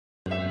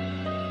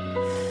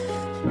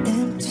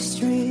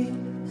street,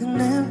 an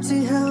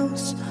empty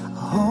house,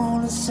 a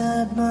hole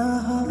inside my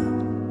heart.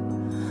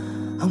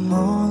 I'm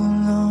all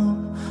alone,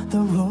 the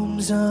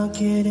rooms are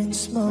getting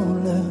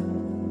smaller.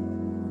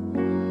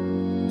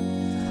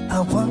 I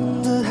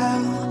wonder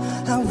how,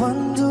 I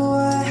wonder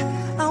why,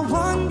 I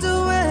wonder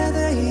where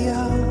they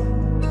are.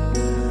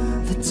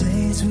 The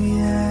days we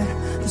had,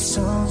 the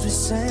songs we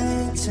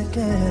sang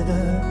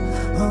together.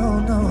 Oh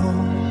no.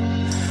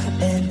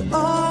 And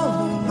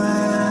oh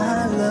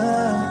my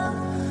love,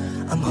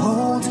 I'm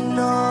holding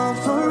on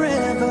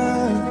forever,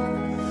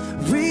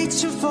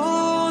 reaching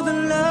for the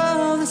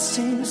love that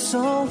seems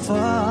so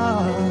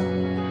far.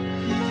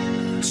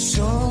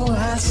 So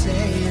I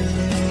say a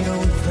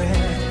little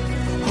prayer,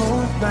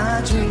 hope my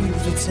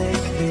dreams will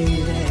take me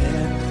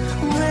there,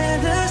 where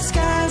the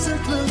skies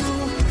are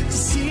blue, to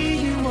see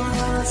you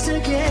once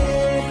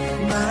again.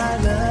 My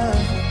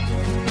love,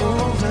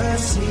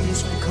 overseas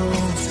from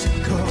coast to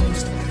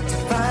coast, to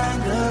find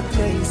the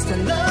place I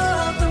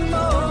love the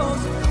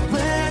most,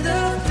 where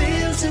the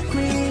fields are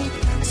green,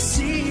 to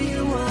see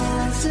you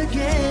once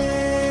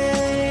again.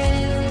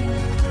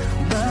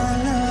 My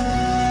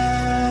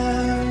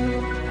love,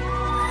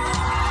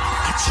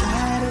 I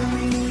try to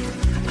read,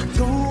 I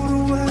go to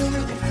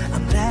work,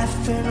 I'm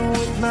laughing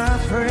with my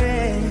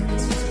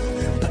friends,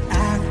 but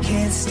I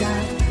can't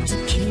stop to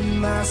keep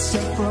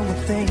myself from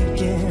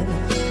thinking.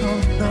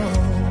 Oh no.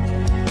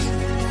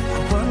 I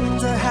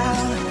wonder how,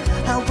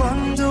 I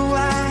wonder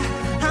why,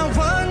 I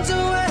wonder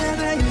where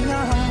they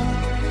are.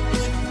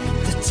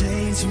 The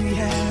days we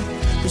had,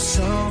 the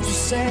songs we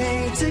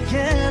sang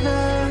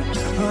together.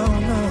 Oh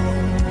no.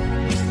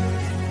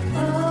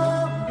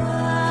 Oh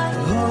my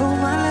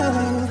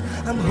love,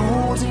 I'm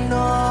holding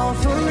on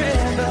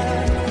forever,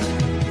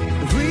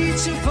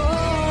 reaching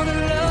for the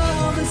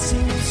love that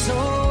seems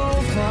so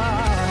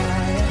far.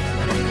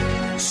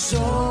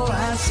 So I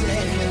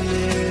say a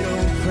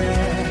little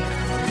prayer,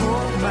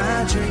 hope my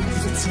dreams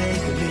will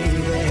take me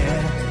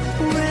there,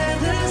 where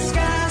the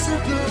skies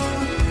are blue,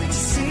 to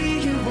see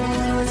you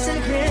once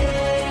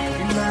again.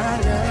 My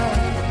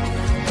love,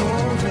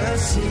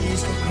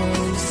 overseas from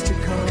coast to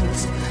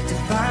coast, to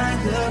find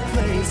the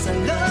place I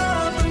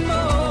love the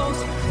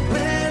most,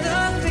 where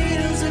the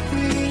fields are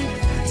green,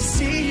 to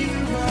see you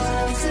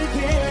once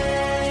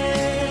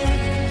again,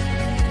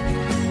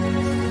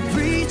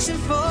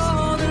 reaching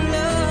for the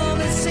love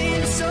that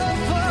seems so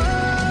far.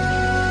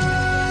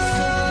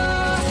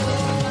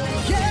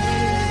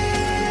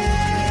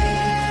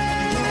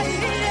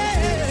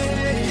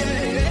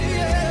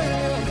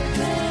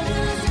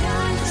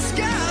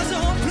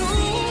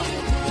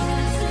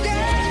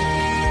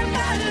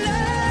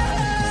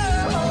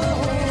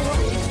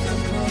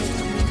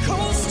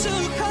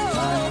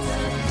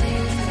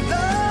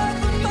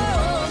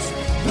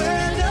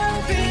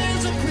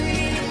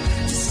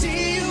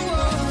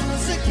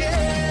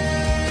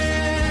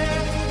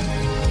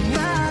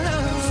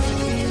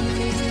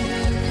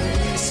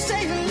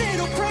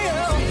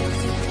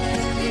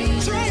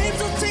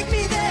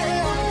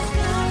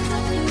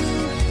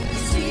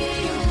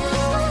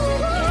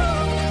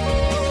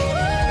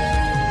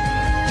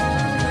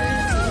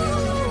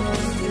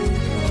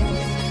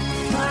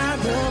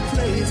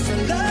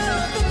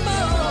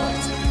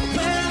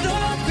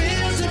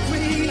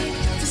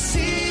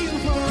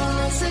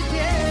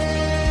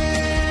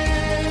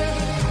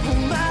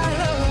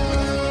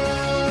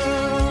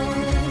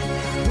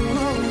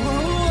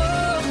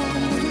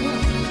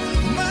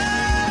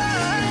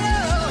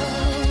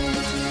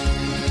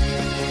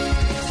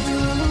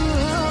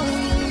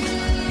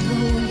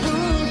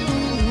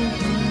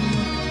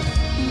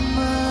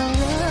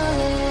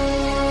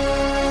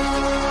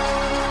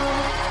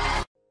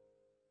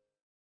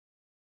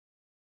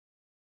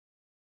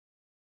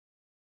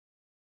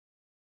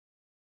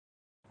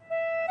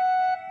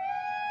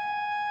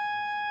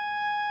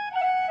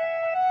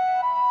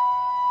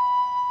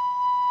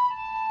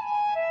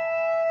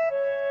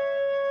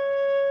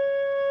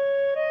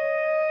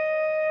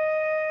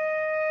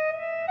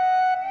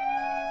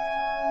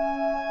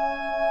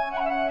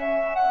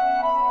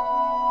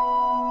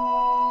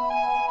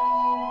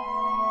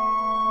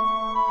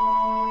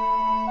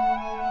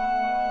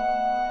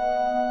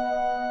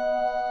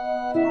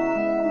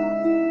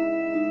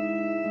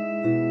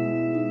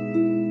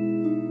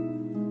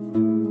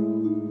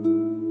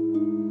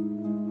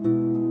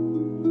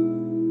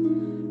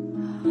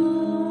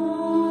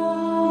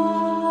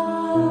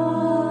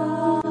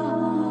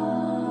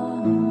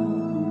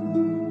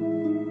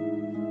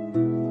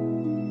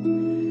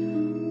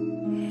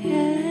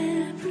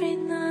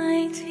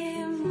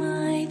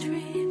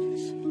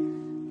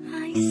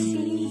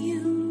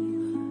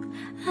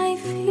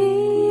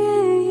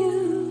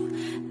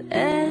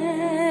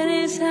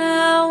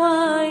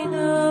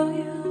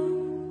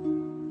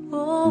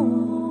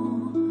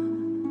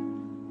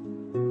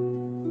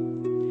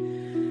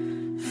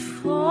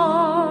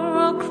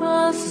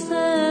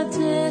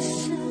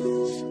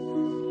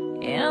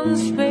 and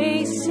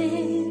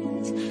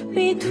spaces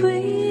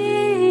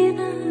between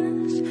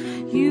us.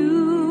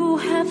 You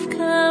have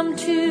come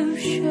to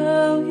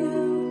show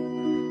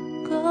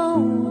you go on.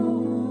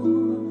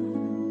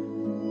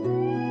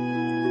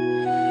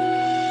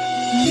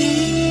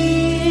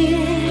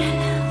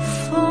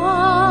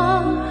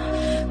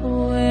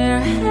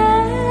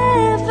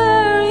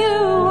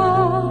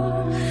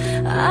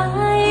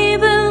 I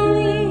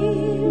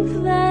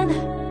believe that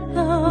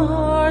the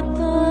heart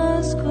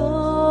does go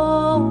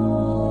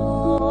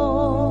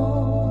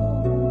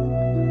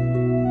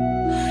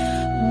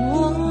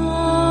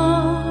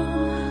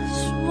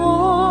once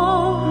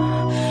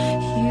more.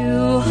 You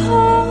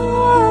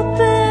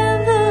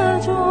open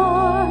the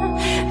door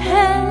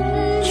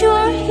and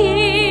you're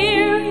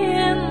here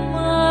in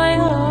my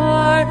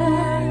heart,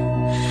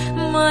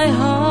 and my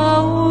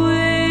heart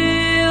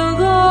will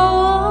go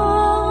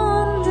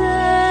on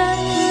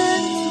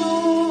dancing on.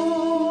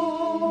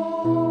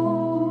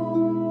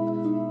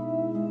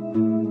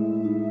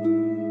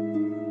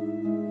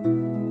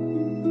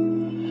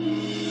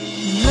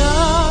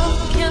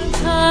 Love can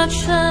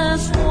touch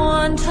us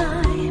one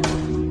time,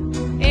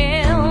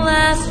 it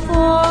lasts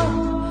for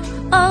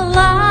a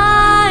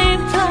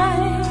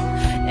lifetime,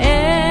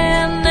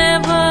 and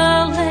never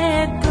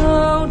let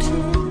go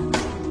till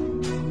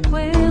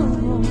we're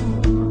old.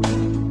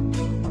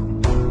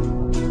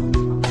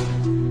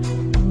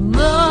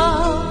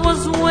 Love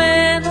was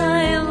when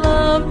I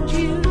loved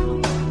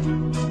you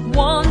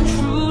one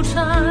true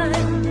time.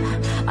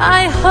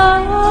 I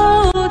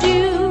hold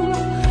you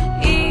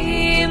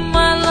in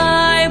my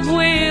life,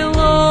 will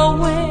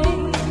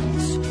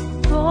always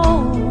go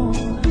on.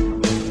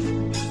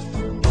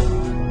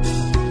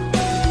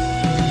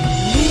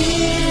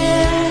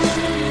 Near,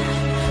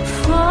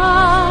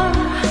 far,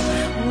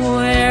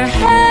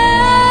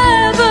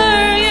 wherever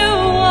you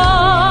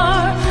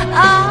are,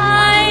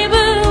 I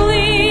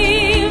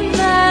believe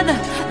that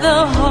the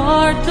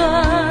heart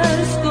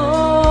does go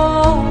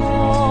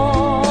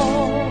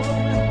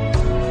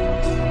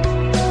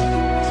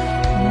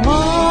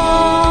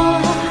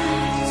once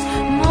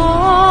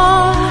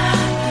more.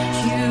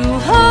 You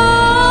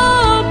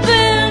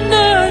open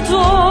the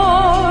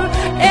door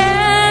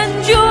and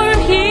you're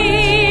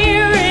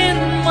here in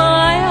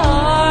my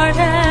heart,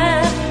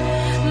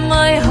 and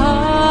my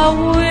heart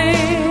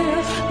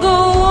will go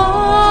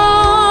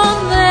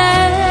on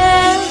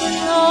and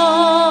on.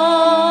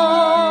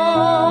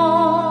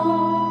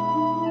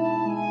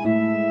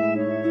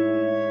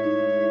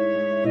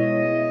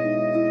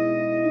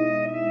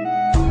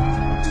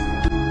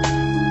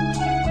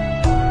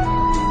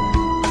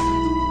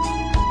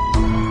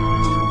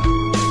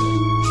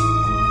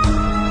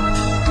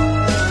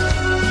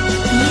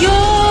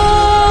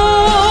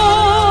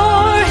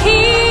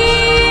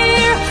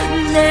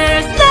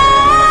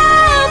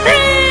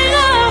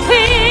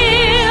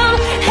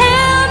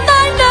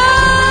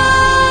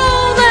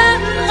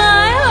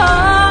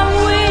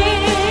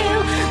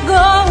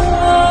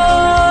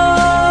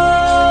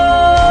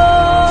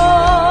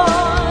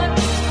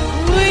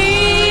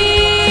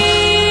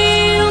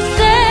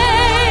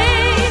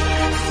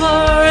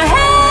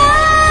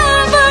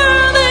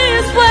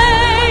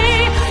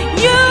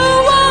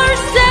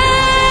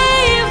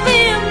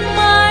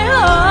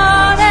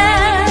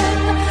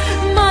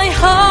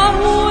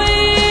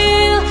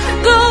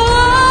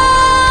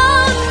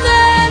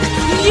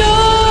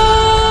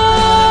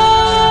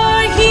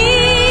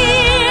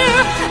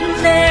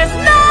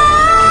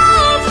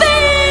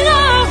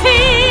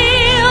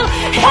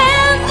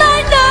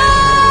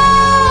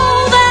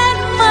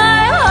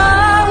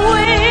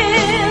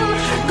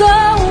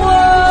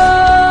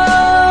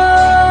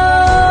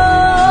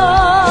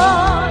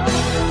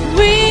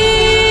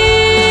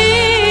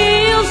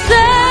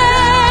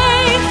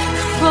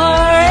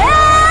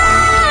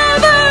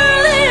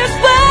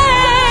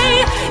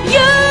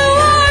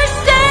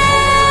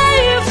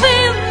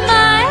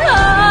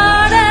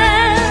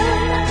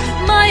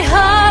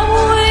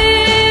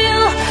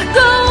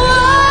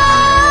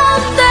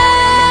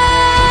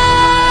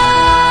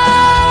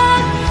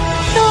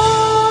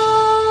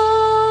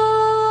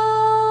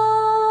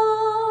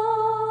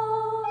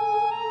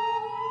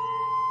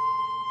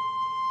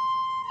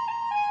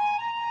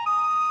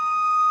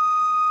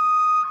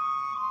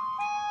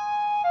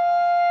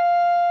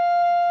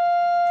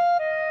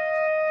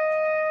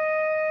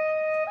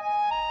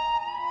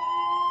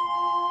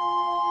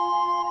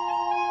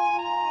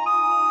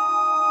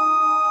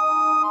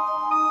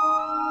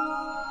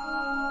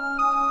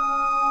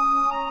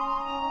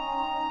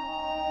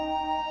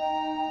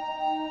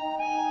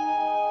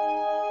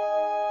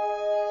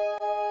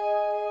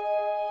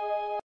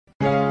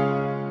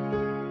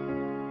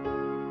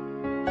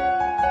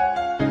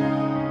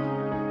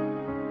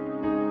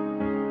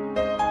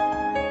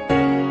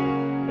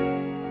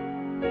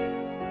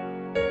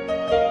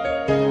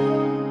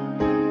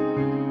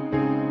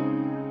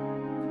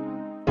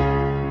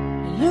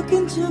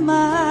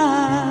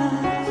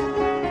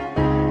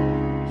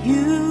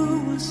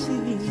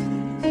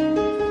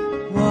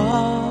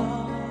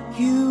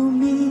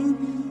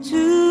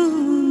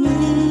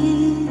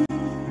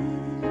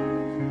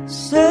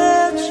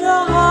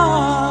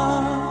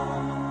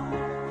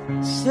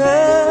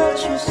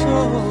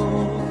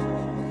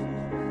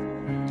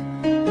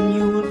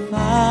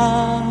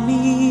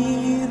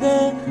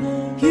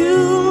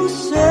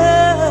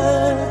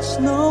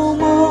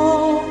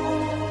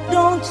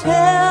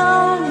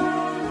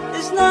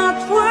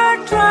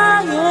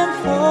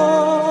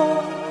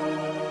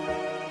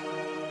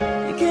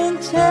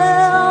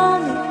 tell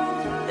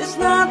me it's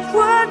not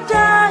worth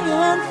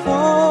dying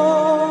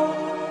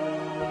for.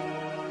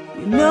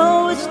 You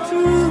know it's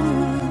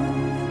true.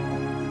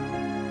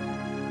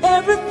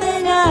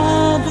 Everything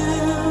I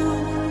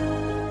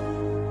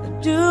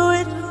do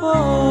it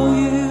for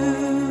you.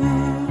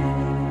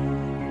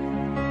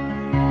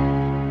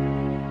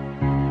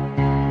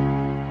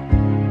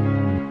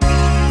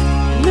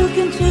 Look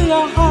into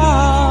your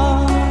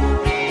heart,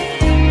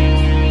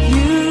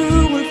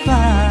 you will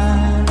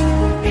find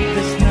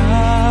there's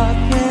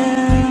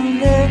nothing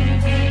there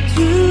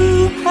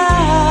to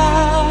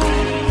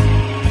hide.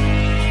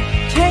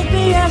 Take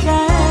me as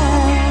I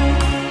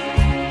am,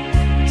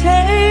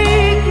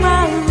 take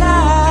my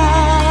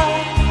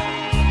life,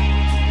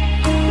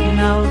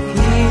 and I'll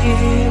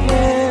give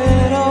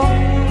it all.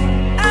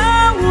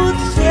 I would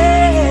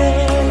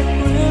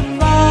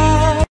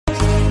sacrifice.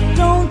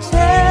 Don't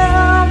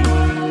tell me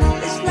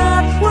it's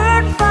not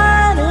worth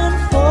fighting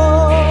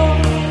for.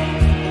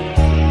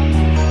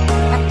 I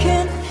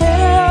can't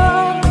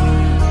help,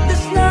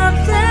 there's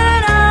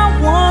nothing I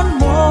want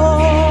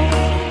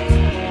more.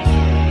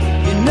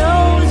 You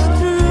know it's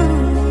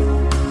true.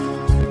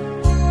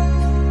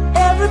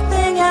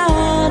 Everything I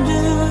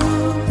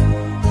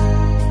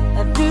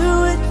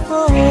do it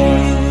for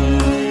you.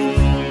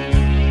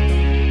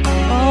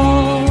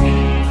 Oh,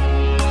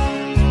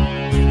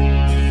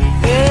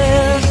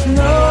 there's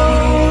no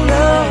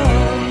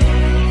love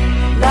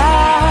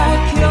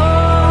like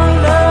your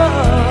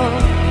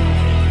love,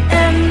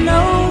 and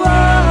no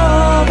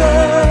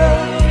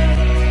other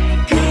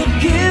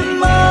could give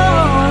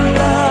more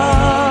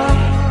love.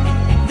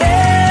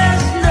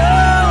 There's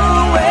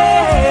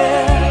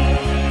nowhere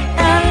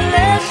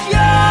unless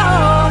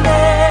you're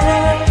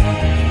there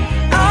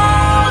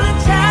all the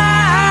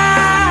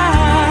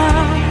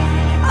time,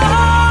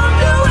 all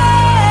the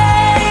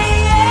way.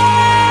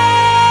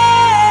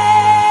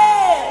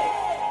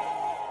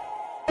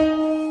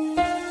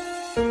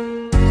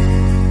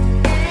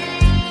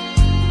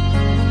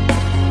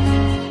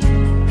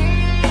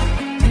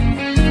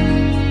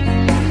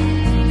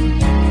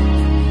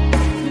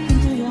 Look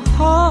into your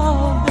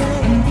heart,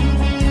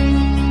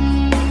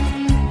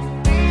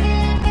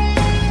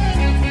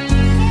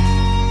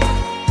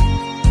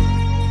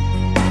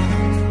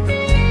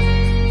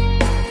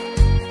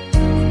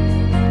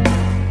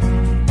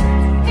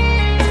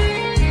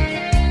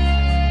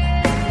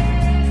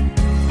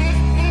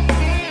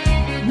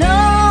 no,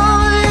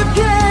 you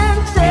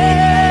can't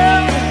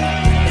tell me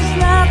it's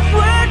not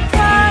worth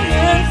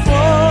dying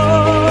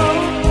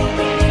for.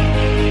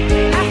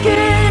 I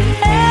can't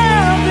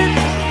help it,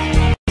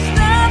 it's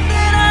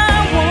nothing I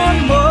want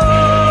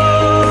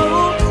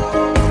more.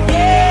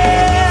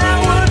 Yeah, I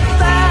would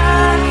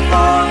fight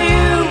for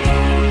you,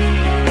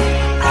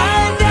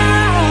 I'd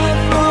die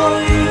for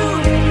you,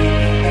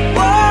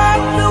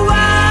 walk the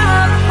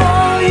wild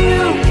for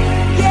you.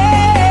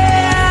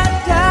 Yeah, I'd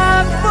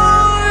die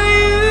for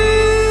you.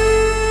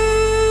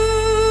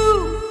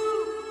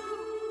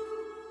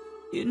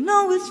 You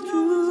know it's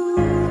true.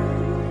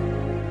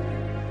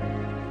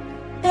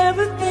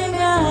 Everything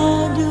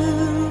I do,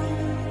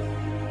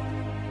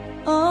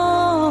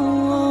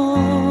 oh,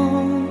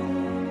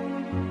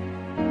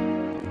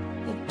 I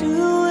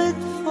do it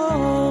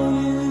for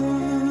you.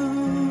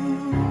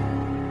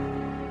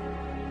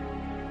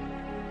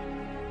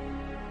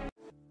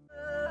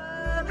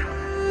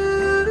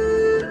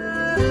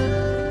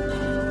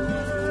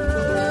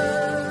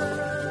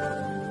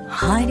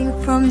 Hiding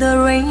from the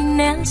rain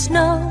and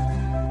snow,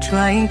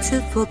 trying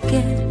to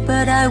forget,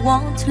 but I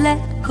won't let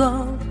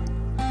go.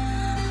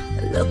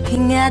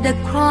 Looking at a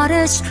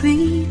crowded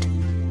street,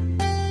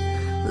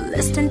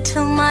 listening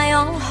to my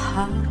own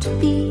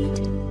heartbeat.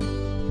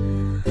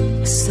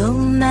 So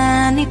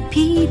many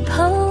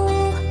people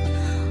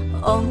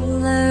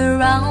all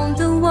around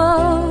the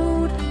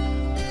world.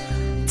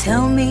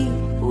 Tell me,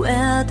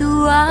 where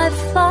do I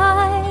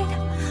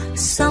find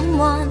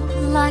someone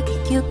like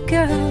you,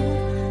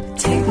 girl?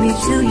 Take me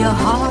to your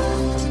heart,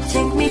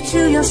 take me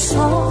to your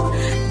soul.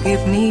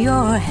 Give me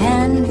your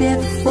hand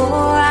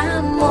before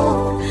I'm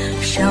old.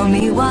 Show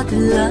me what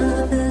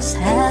lovers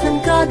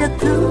haven't got a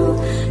clue.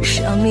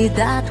 Show me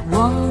that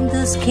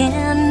wonders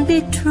can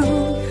be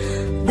true.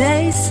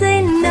 They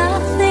say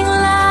nothing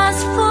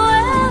lasts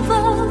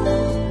forever.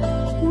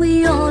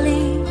 We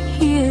only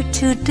here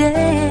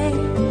today.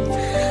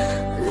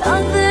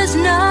 Love is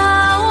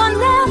now or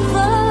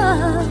never.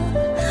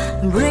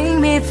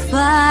 Bring me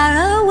far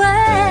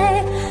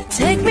away.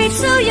 Take me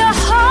to your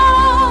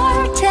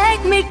heart,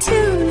 take me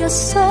to your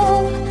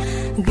soul.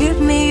 Give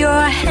me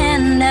your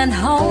hand and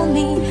hold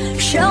me.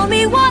 Show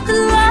me what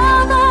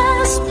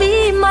lovers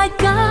be. My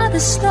God, the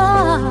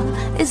star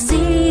is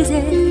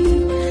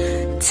easy.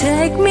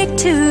 Take me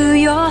to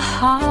your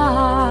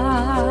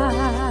heart.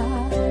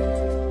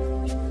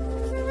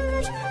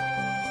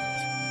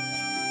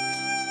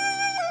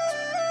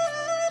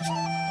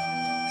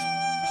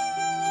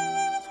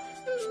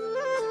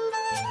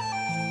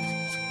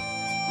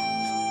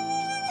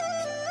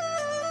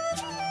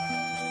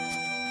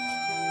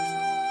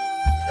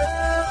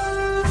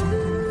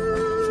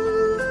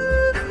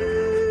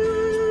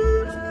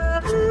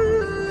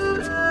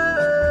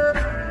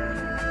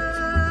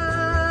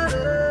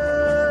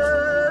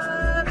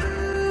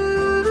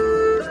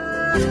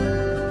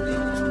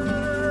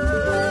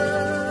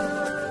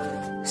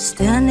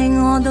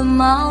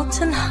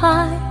 mountain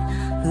high,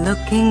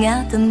 looking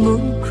at the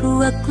moon through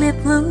a clear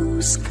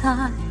blue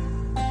sky.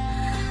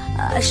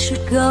 I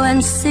should go and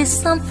see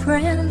some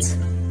friends,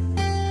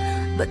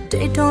 but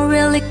they don't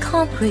really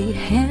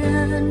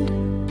comprehend.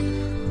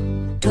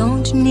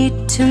 Don't need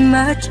too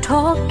much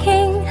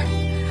talking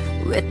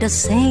without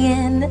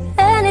saying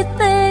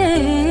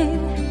anything.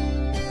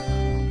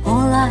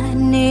 All I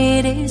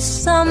need is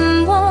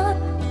someone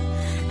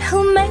who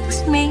makes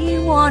me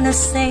wanna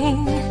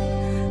sing.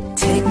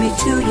 Take me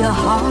to your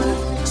heart,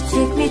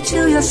 take me to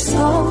your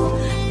soul.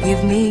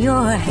 Give me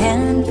your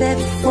hand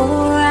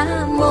before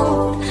I'm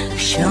old.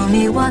 Show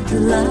me what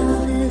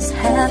love is,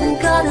 haven't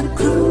got a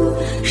clue.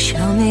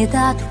 Show me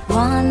that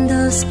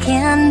wonders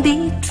can be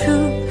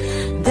true.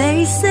 They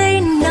say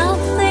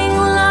nothing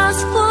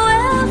lasts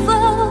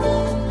forever.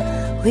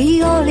 We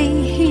only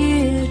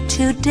here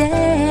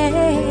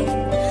today.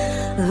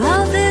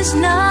 Love is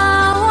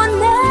now or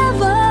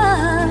never.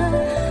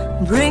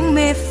 Bring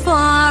me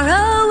far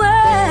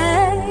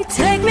away.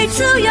 Take me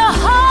to your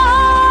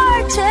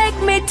heart, take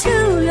me to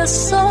your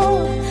soul.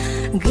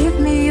 Give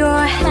me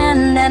your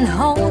hand and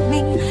hold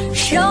me.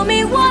 Show me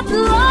what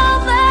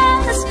love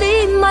is. Be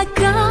my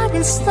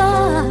guiding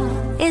star.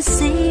 It's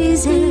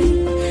easy.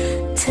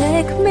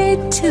 Take me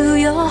to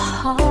your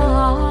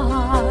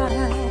heart.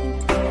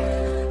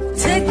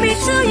 Take me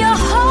to your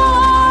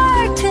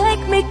heart,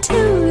 take me to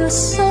your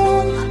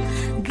soul.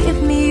 Give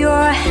me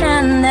your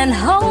hand and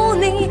hold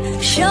me.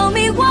 Show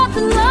me what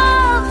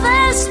love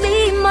is. Be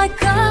my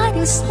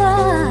guiding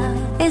star.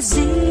 It's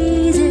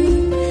easy.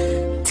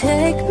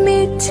 Take me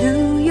to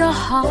your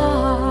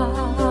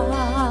heart.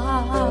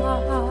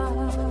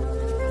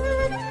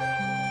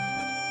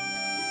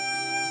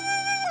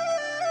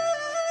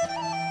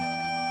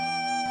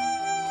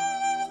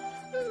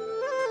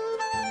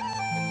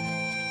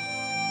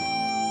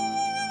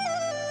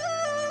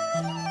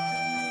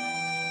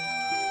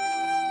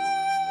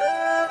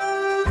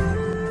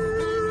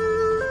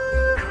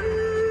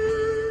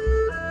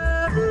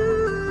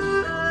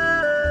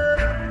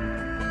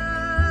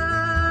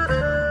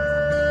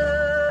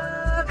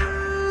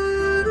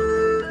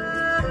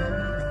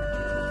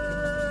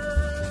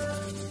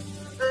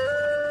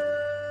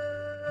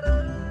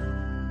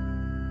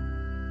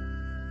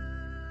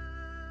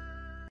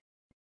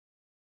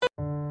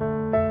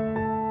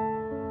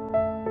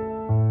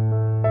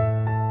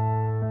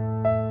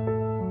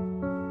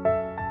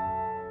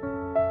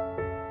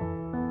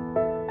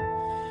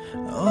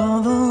 All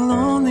the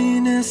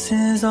loneliness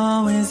has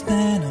always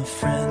been a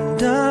friend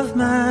of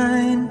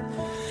mine.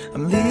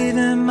 I'm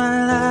leaving my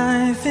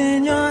life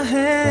in your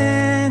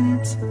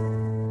hands.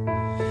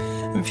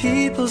 And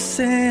people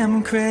say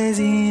I'm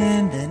crazy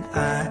and that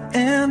I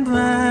am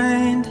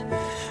blind,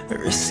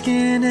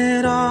 risking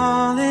it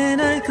all in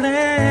a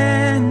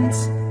glance.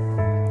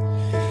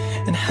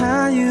 And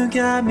how you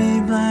got me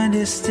blind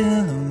is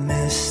still a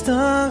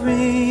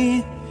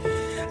mystery.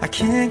 I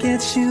can't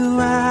get you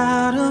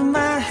out of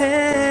my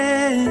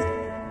head.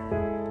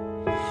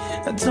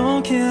 I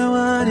don't care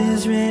what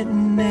is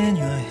written in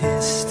your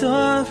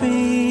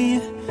history,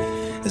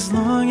 as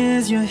long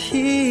as you're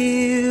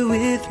here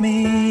with me.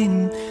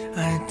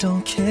 I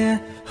don't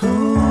care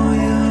who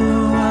you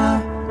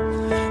are,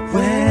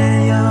 where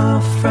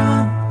you're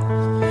from,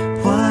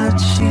 what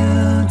you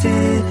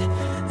did,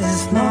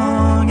 as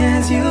long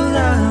as you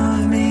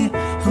love me.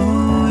 Who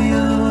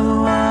you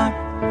are,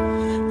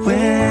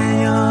 where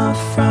you're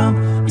from,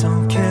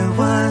 don't care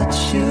what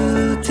you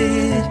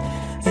did,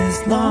 as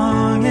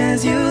long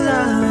as you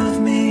love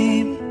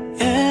me.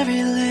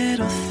 Every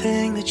little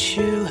thing that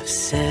you have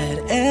said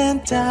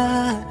and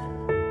done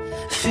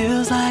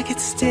feels like it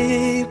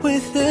stayed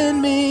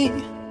within me.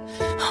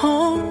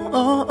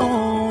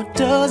 Oh,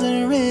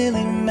 doesn't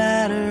really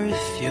matter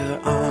if you're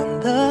on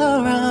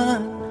the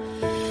run.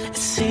 It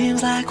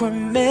seems like we're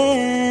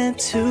meant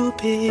to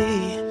be.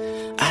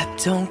 I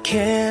don't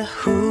care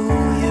who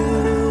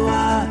you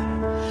are,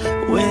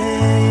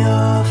 where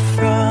you're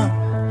from,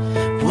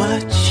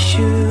 what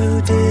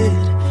you did,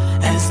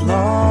 as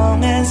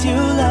long as you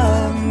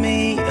love me.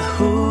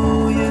 Who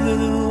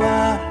you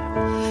are,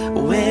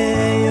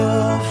 where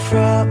you're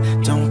from,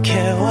 don't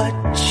care what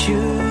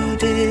you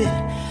did,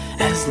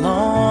 as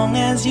long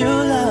as you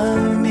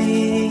love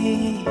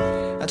me.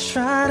 I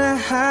try to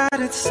hide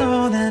it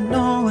so that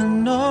no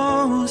one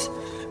knows,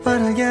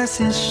 but I guess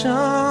it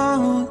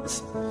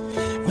shows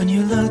when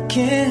you look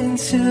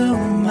into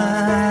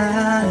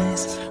my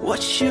eyes.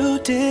 What you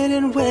did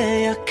and where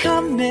you're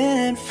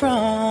coming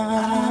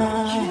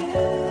from,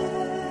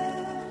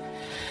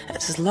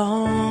 as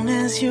long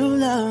as you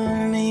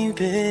love me,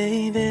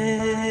 baby.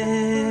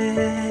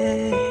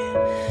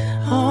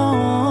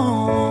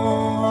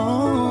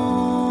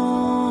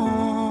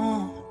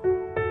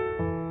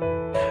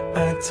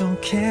 I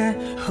don't care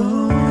who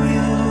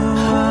you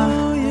are,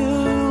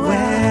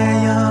 where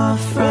you're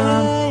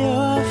from,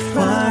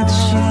 what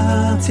you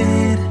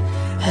did,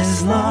 as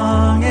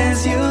long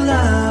as you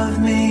love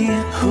me.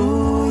 Who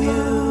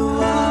you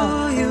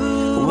are,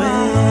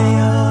 where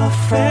you're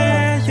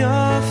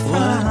from,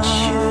 what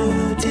you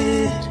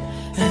did,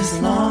 as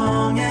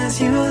long as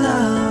you love me.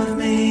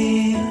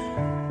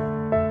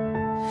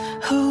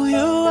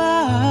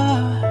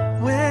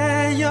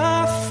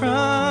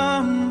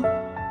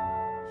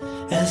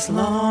 as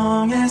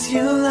long as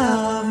you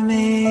love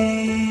me.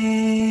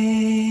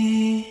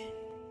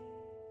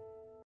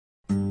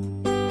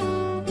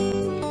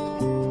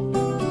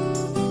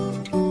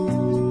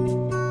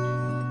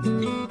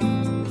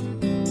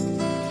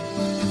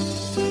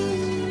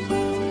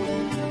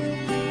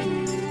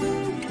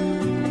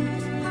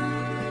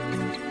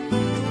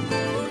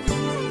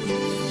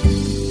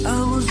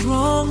 I was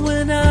wrong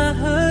when I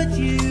hurt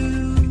you.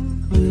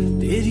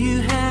 Did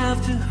you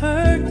have to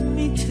hurt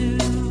me too?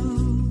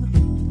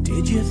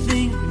 Did you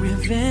think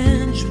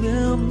revenge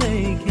will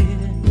make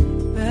it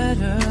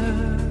better?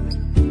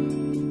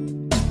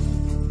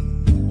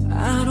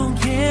 I don't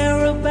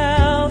care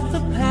about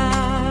the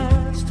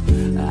past,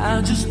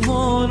 I just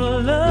want a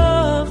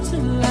love to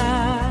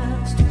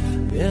last.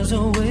 There's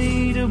a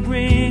way to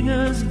bring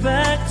us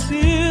back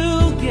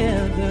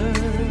together.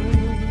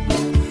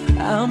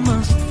 I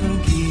must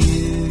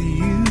forgive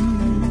you,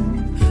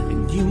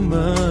 and you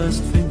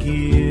must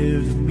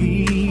forgive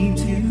me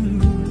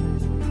too.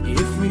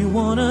 If we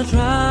wanna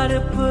try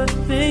to put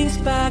things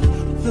back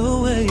the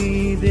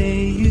way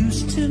they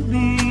used to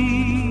be.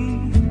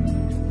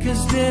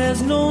 'Cause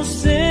there's no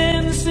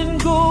sense in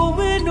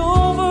going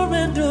over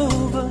and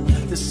over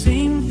the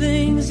same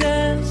things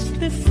as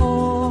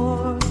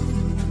before.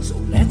 So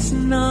let's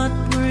not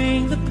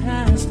bring the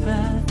past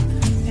back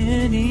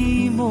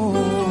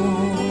anymore.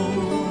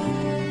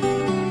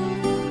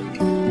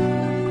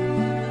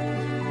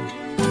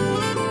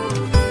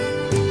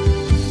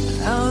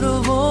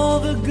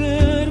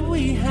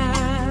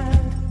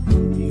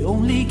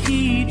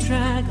 Keep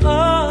track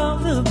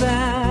of the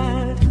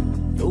bad.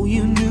 Though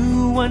you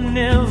knew I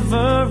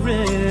never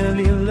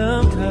really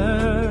loved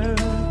her.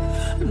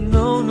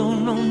 No, no,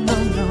 no, no,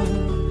 no.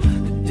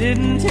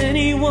 Didn't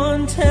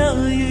anyone tell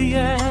you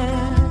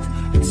yet?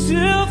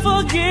 To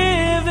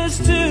forgive is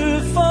to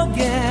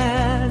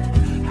forget.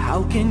 How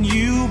can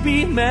you be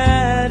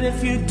mad if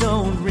you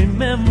don't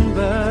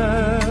remember?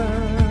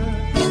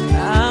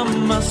 I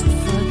must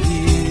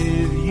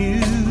forgive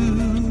you.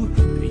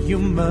 You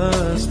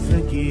must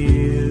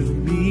forgive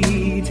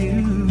me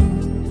too.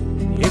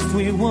 If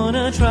we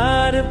wanna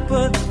try to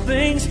put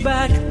things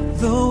back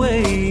the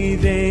way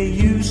they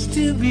used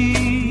to be.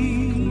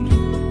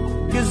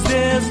 'Cause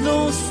there's no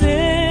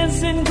sense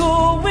in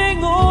going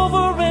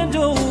over and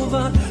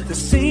over the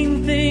same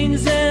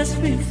things as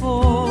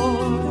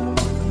before.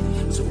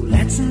 So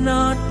let's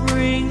not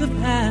bring the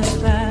past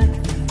back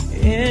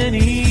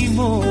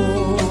anymore.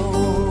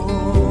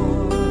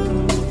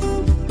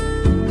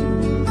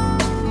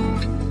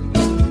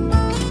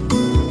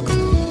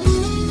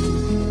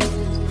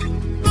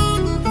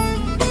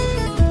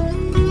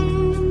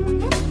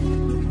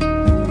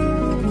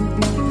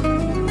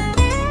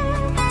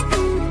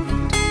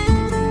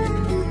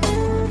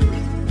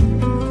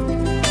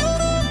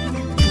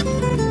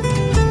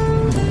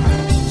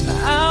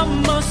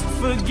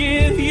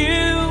 Forgive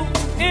you,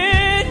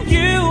 and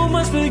you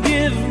must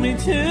forgive me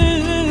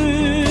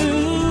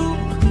too.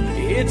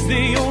 It's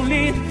the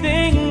only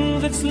thing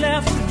that's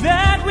left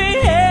that we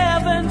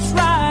haven't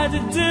tried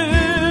to do.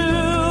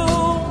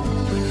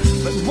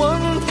 But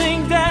one thing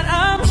that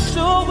I'm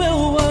sure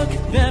will work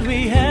that we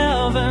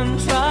haven't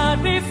tried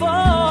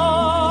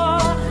before.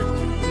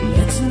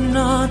 Let's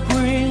not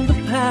bring the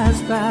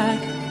past back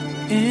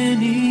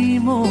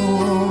anymore.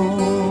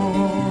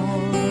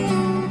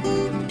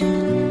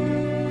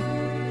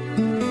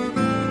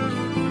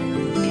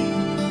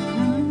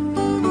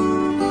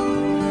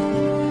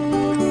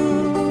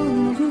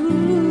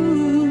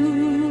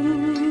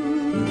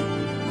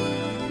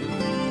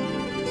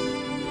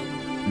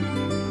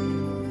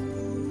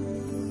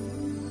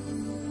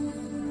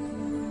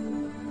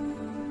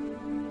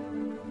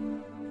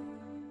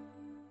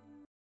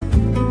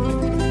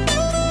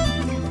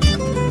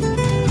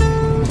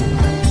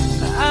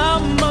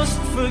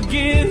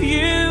 Forgive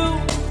you,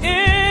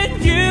 and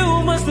you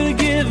must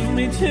forgive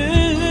me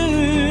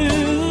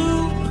too.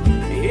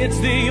 It's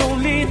the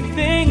only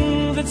thing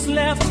that's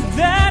left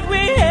that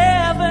we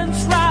haven't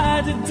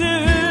tried to do.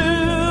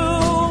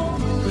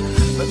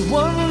 But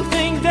one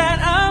thing that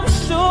I'm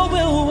sure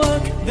will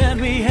work that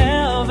we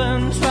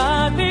haven't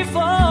tried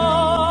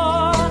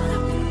before.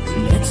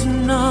 Let's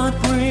not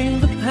bring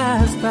the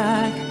past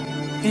back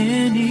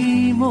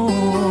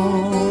anymore.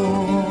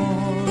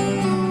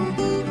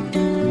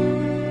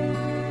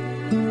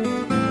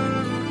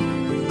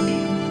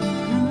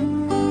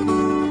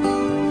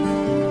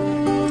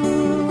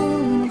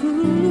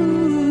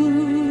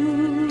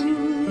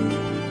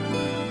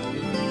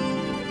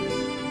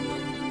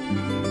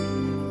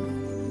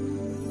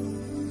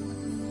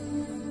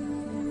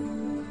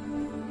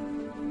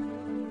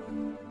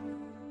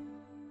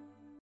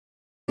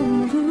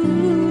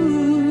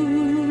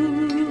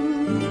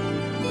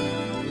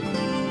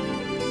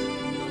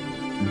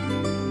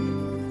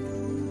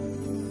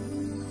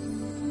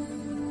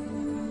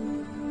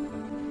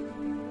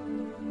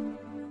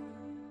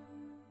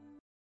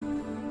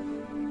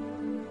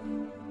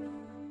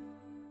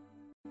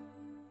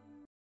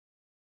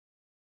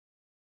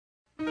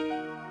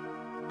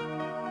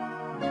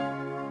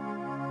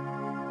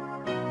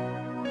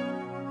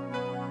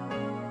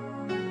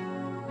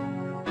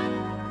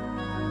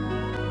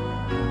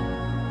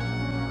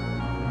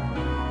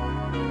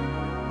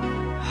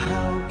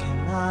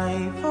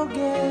 I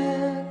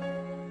forget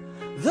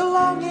the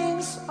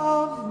longings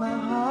of my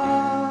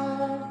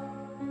heart.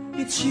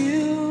 It's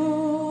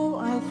you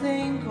I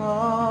think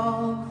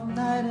of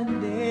night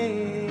and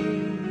day.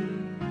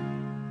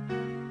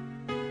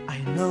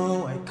 I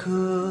know I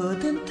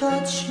couldn't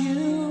touch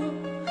you,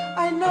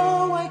 I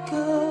know I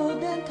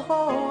couldn't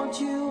hold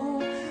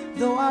you,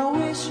 though I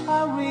wish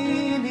I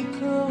really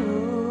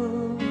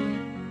could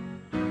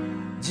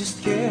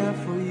just care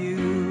for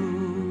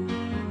you.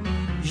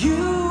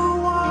 You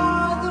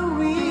are the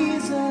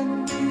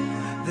reason,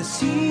 the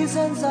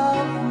seasons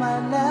of my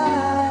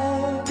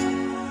life.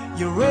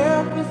 You're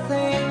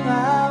everything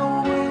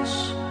I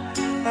wish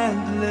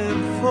and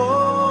live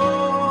for.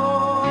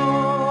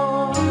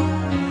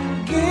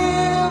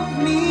 Give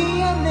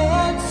me an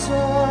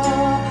answer,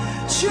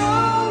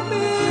 show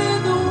me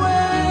the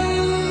way.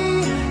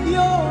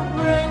 You're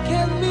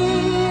breaking me,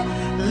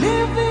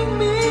 leaving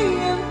me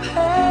in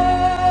pain.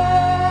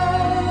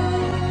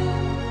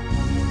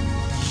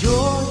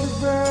 You're the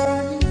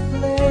burning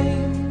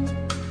flame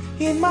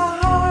in my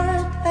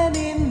heart and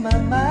in my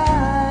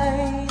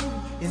mind.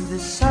 In the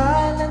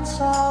silence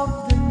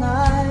of the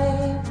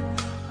night,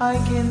 I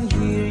can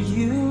hear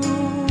you.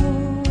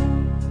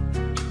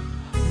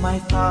 My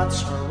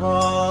thoughts are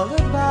all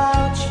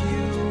about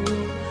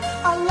you,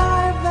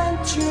 alive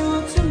and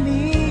true to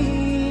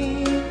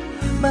me.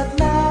 But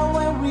now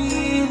I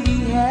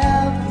really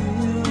have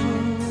you,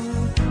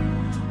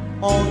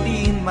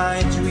 only in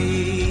my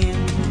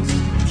dreams.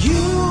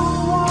 You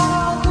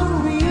are the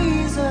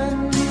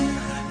reason,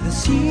 the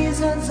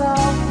seasons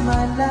of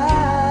my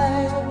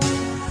life.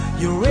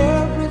 You're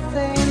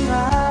everything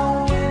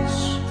I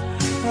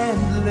wish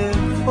and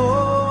live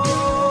for.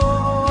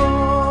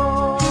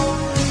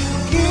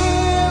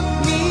 Give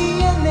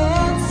me an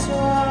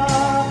answer,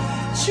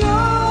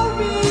 show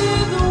me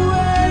the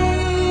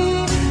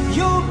way.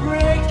 You're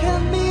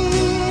breaking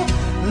me,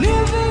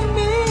 leaving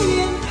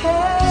me in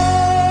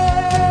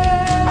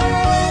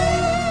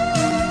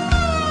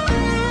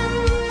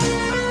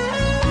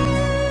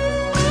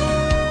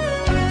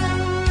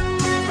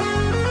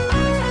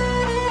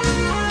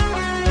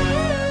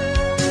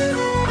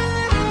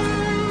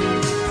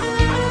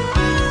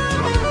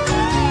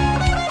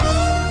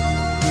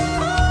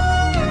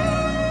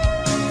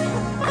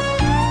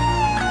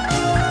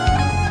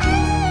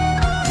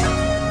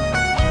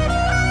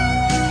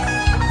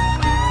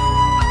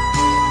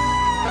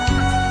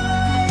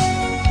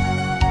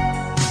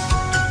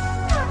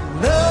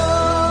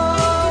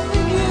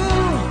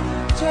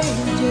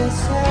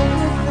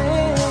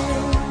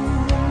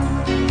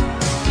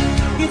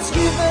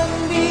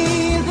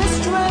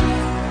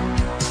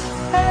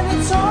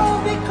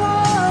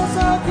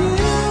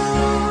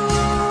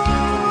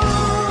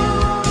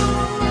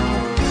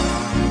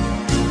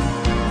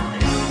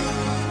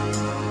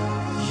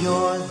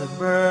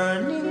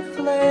burning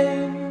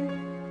flame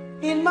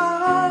in my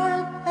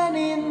heart and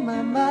in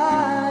my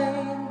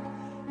mind.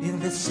 In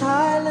the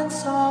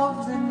silence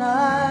of the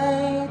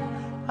night,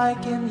 I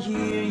can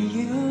hear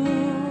you.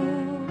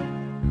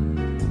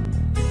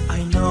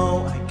 I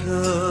know I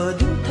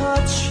couldn't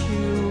touch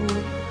you,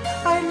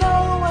 I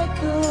know I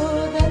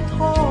couldn't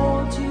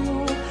hold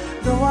you,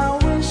 though I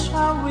wish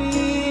I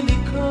really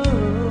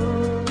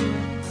could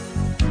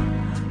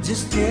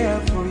just care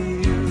for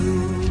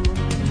you.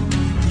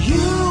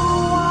 You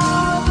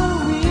are the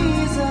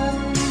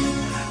reason,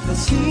 the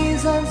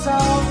seasons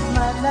of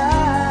my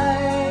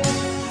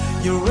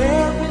life. You're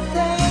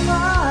everything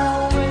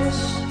I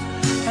wish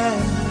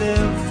and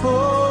live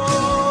for.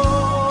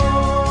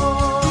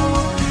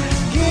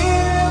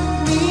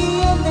 Give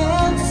me an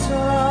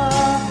answer,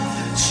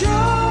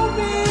 show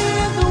me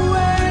the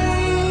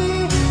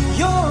way.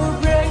 You're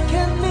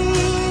breaking me,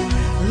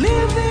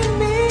 leaving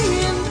me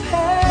in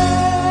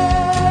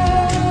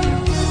pain.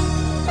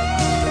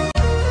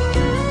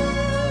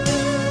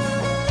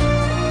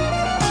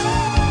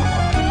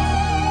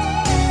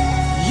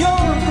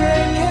 You're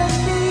breaking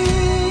me,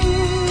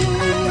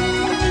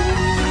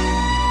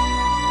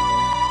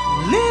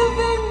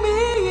 leaving me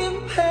in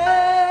pain.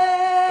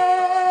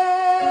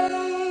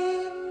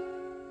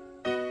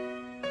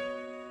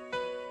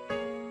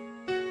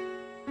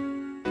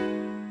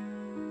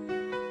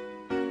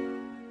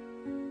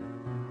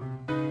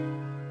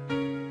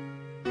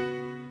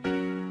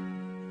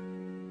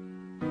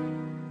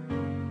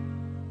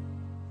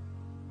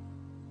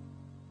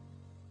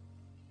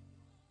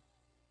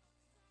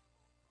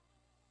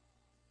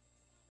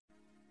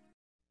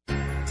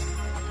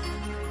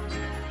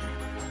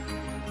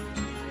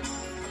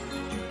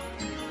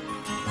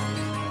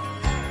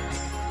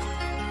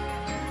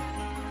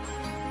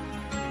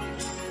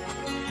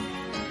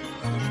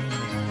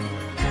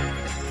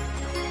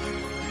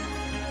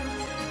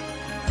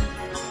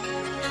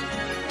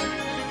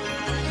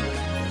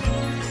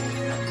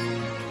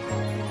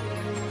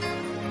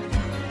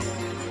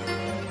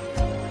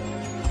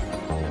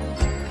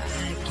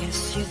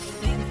 You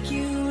think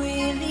you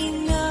really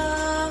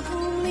know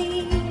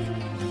me?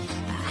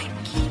 I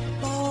keep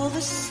all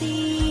the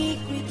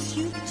secrets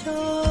you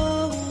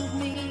told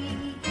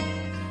me.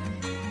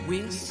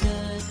 We're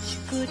such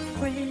good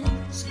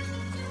friends,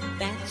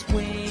 that's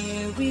where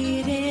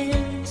it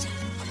ends.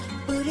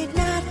 But at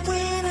night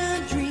when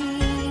I'm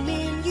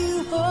dreaming,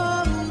 you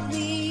hold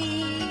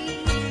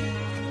me.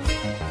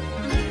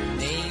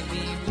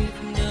 Maybe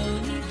we've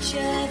known each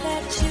other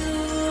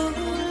too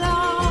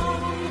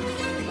long.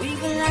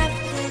 We've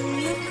laughed when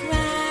you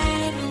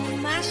cried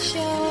on my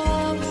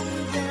shoulder.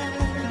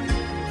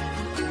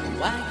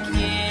 Why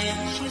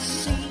can't you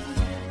see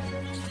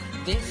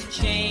this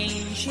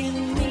change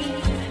in me?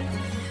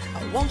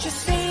 Won't you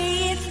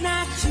say it's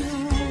not too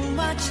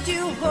much to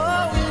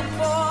hope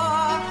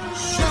for?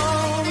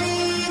 Show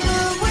me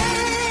the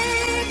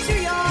way to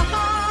your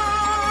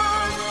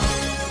heart.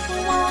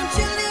 Won't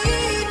you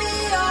lead me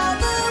all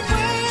the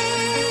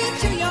way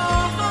to your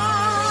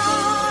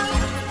heart?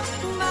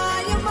 My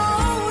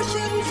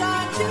emotions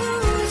are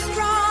too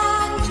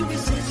strong to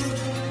resist,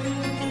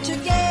 and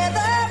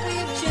together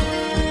we've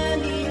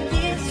journeyed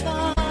this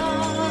far.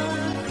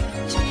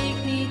 Take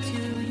me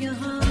to your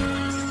heart.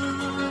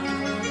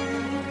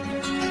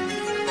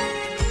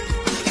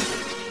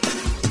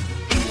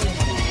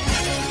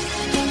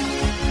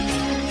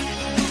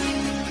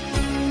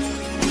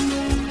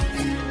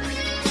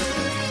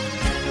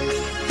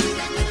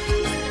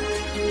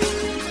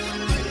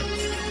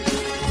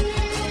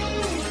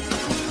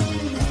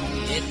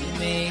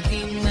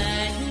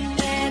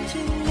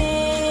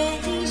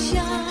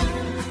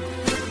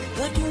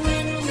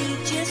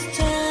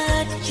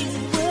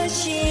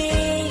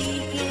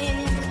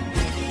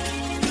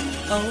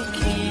 Oh,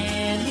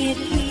 can it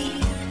be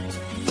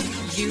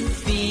you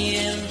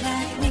feel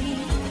like me?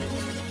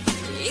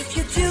 If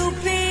you do,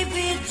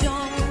 baby,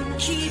 don't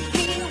keep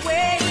me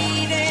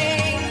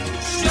waiting.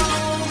 Show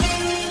me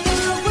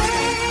the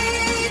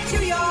way to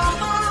your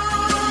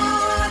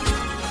heart.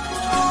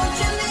 Won't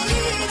you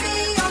lead me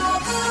all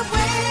the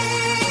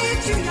way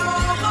to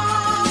your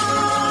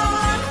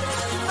heart?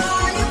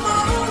 My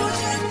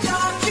emotions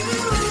are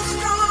too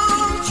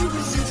strong to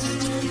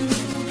resist,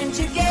 and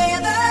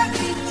together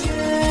we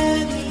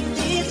journey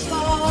this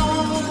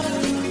far.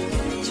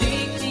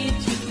 Take me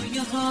to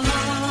your heart.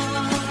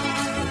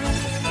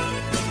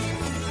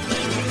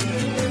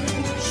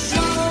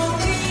 Show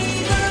me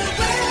the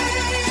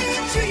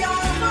way to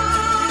your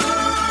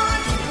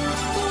heart.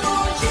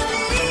 Won't you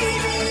lead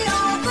me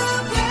all the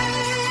way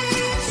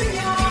to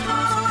your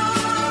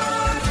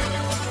heart?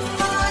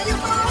 My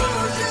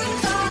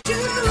emotions are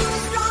too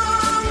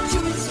strong to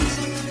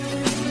resist,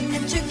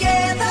 and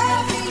together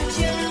we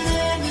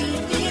journey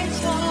this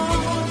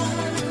far.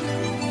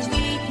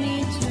 Take me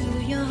to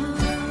your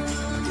heart.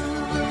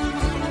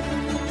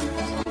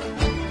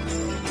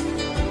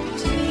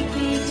 Take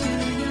me to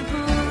your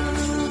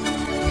heart.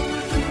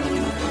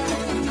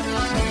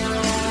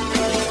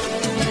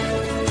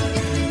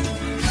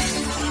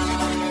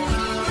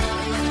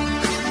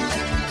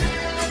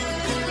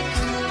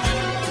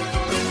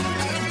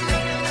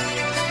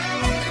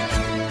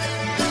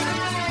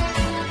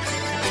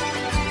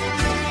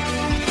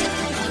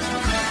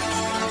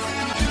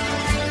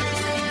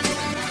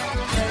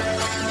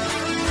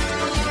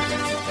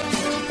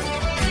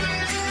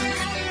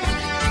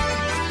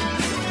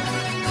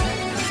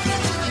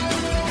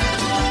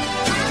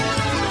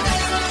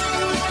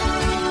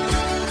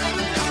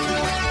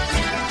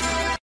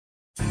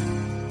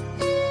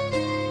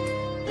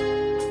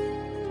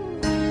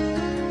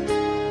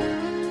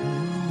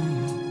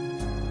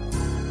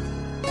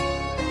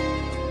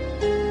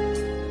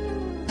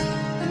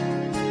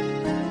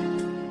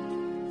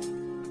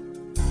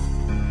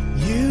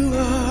 You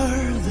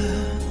are the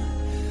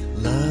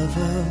love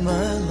of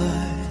my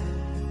life.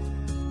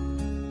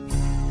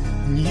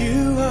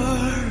 You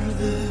are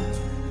the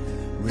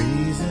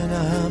reason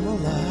I'm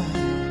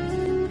alive.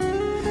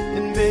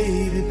 And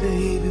baby,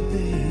 baby,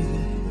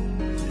 baby,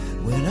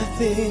 when I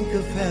think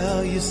of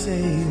how you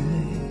save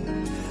me,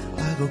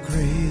 I go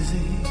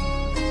crazy.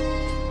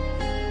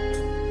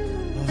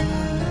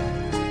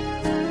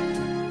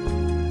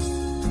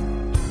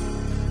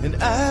 And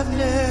I've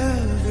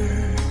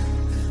never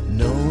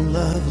known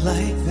love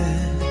like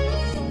that.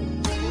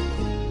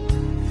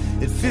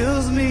 It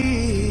fills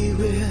me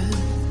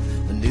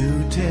with a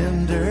new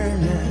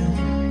tenderness.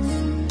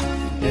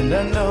 And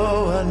I know,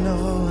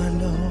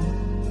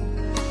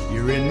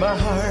 you're in my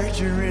heart,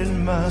 you're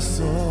in my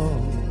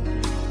soul.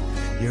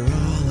 You're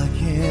all I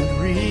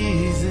can't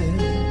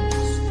resist.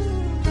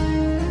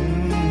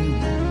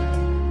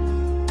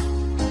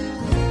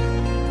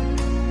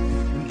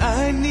 And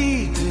I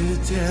need to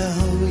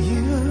tell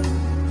you,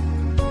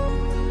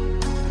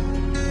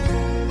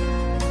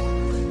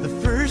 the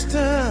first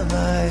time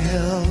I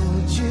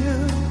held you,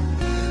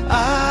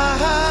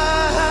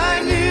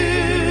 I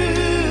knew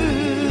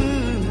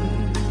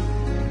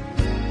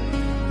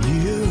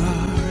you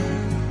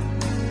are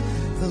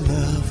the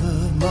love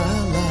of my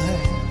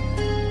life.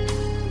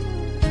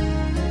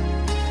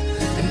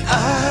 And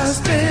I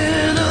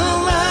spent a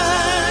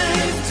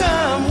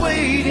lifetime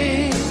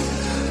waiting,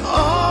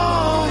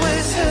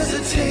 always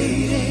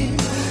hesitating,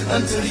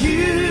 until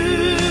you,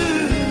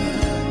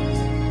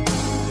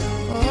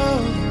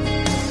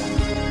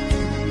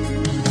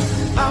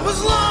 I was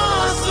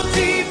lost so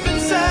deep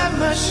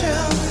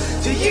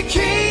you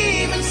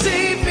came and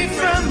saved me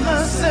from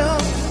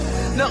myself.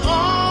 Now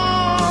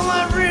all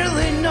I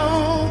really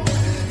know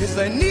is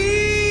I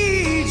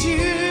need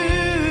you.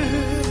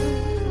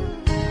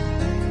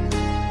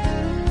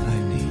 I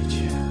need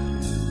you.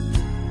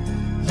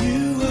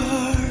 You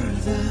are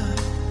the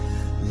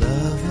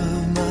love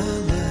of my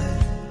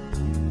life,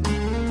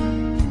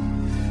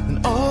 and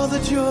all the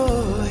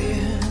joy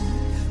and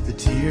the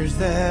tears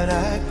that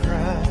I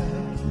cry.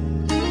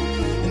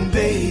 And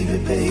baby,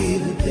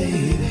 baby,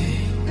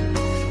 baby,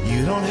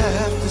 you don't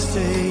have to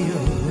say a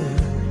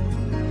word.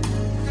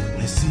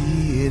 I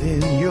see it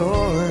in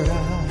your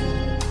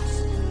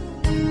eyes.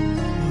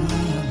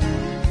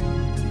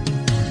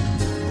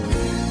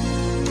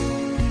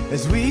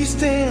 As we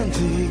stand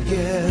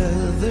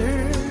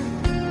together,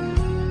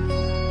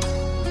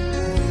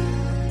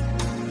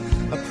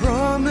 I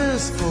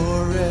promise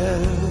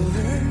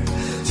forever,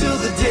 till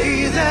the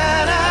day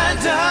that I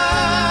die.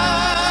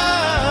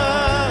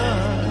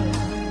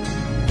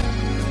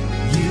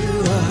 You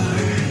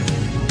are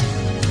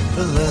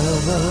the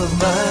love of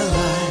my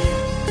life.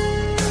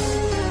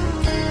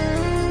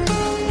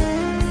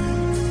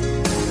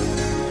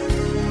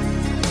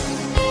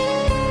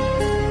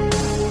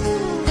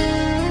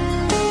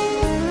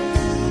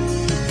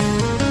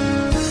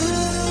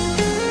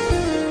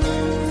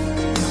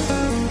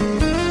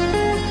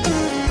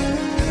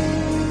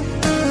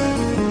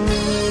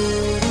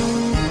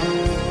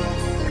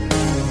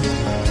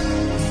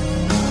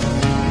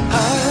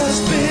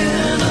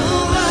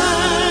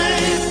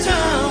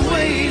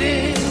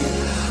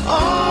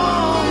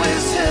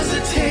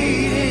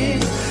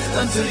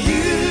 Until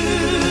you,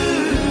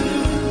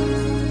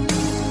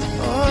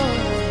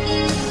 oh,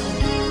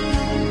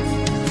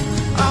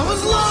 I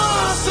was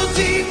lost so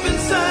deep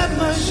inside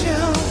my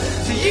shell,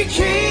 till you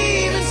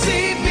came and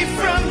saved me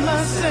from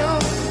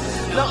myself.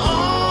 Now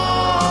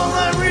all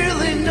I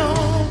really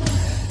know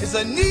is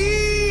I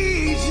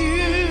need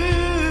you.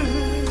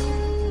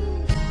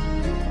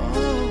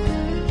 Oh,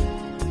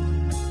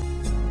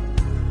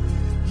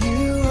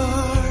 you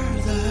are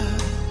the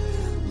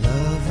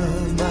love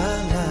of my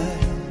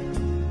life.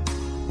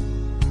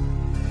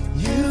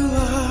 You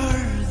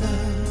are the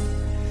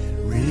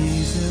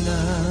reason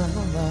I'm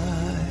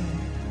alive.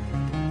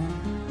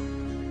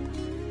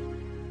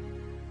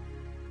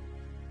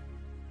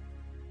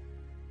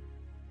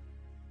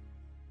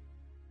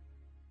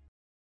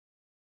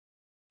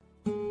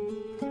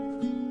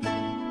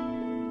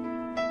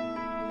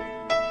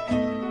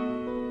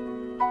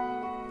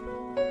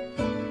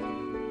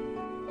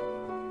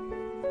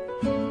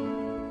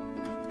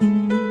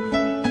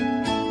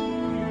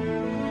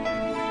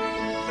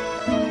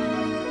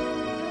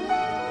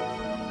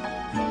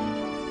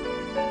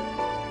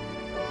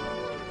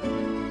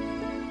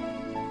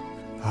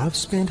 I've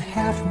spent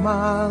half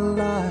my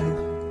life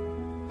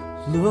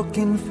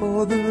looking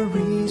for the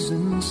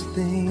reasons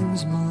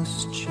things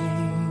must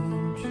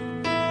change,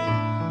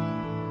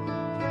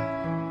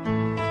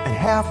 and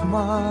half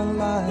my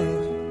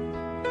life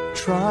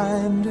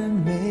trying to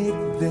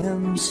make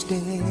them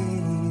stay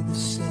the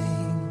same.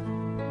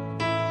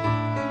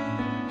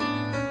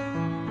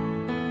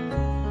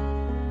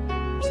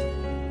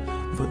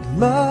 But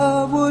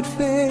love would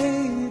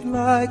fade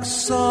like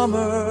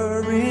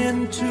summer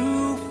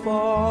into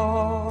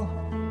fall.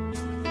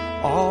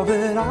 All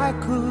that I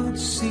could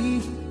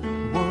see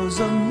was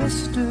a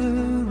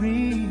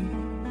mystery.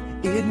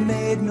 It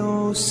made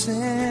no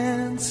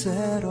sense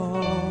at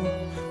all.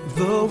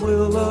 The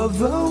will of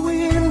the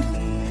wind,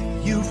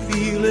 you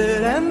feel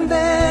it and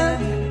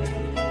then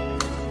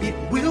it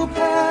will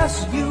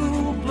pass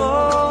you,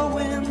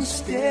 blowing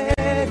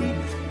steady.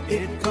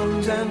 It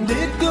comes and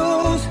it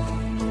goes,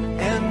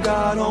 and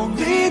God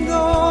only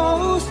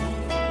knows.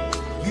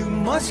 You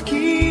must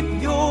keep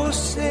your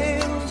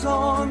sails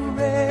on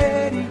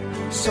ready,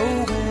 so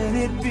when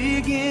it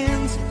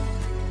begins,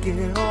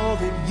 get all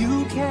that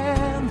you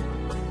can.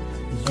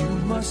 You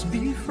must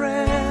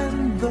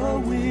befriend the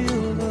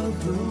will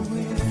of the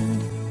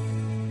wind.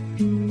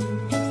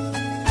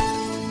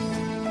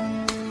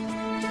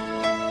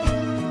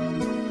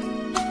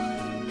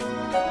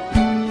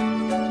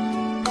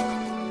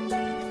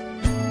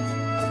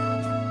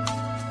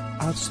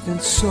 I've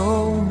spent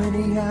so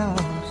many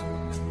hours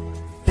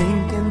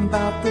thinking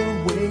about the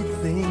way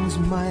things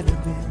might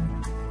have been,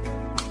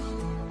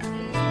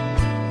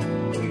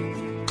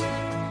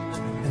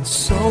 and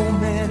so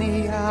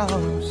many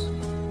hours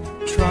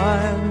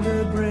trying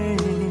to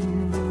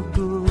bring the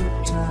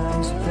good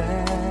times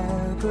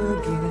back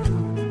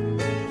again.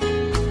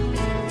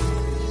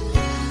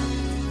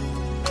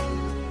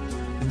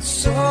 And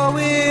so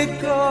it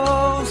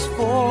goes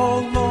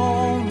for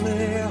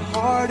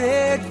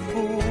lonely-hearted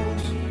fools.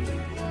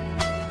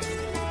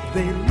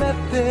 They let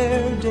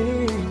their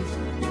days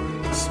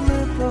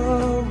slip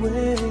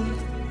away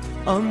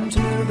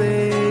until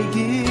they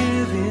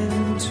give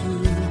in to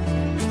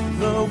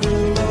the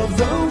will of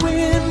the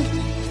wind.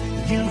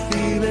 You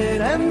feel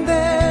it and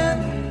then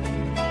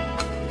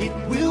it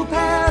will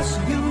pass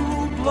you,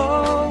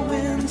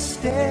 blowing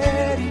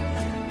steady.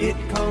 It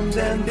comes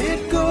and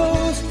it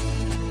goes,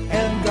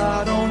 and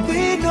God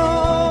only knows.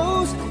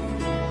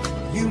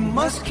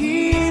 must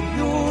keep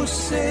your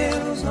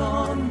sails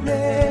on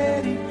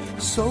ready,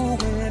 so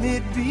when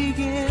it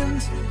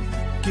begins,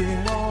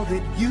 get all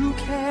that you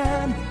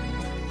can.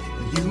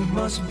 You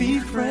must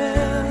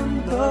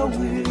befriend the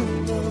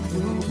will of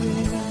the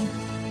wind.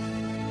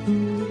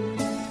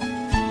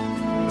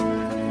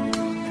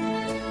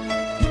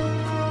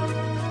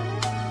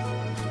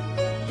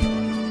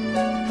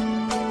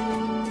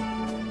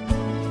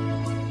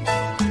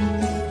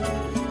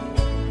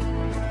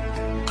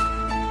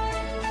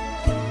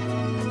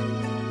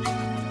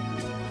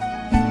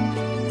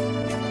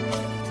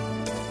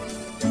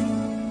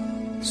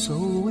 So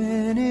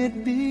when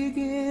it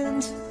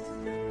begins,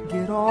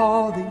 get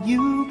all that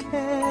you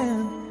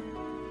can.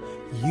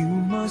 You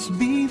must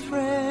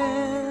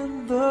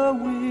befriend the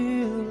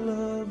will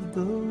of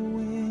the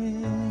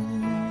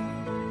wind.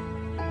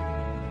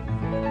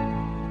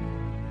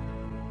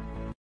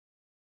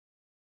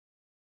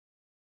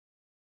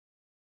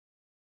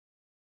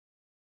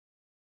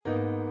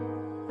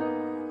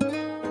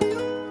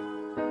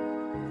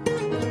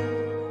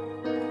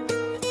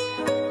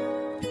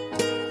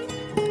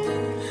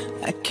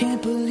 I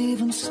can't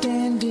believe I'm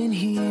standing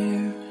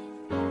here.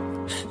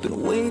 Been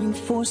waiting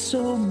for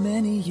so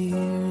many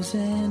years,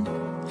 and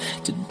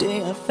today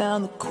I found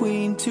the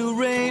queen to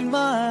reign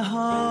my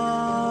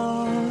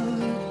heart.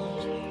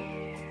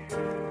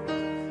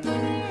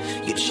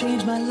 You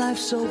changed my life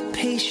so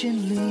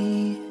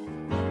patiently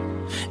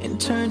and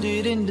turned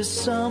it into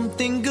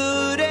something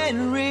good and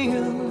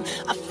real.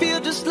 I feel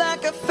just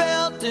like I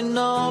felt in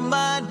all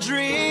my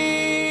dreams.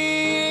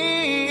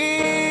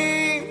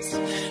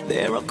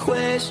 There are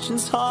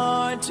questions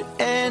hard to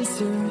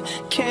answer,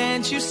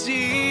 can't you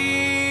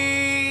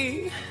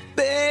see?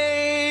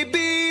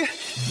 Baby,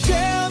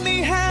 tell me,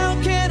 how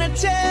can I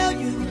tell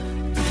you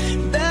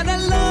that I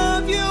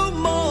love you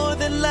more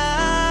than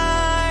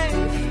life?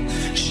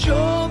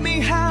 Show me,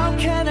 how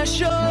can I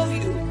show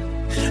you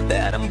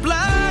that I'm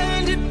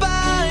blinded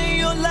by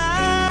your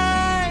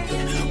light?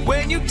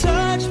 When you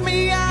touch me,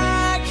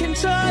 I can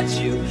touch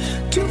you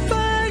to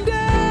find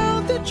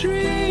out the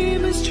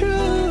dream is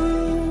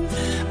true.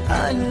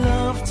 I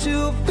love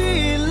to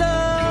be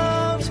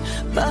loved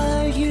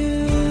by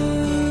you.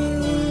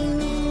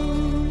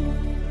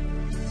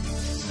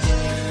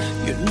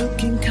 You're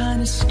looking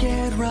kinda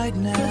scared right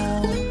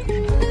now.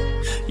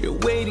 You're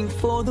waiting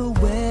for the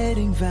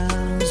wedding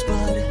vows,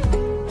 but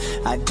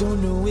I don't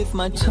know if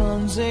my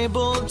tongue's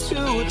able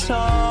to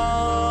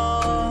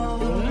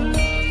talk.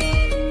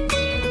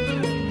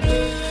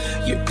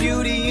 Your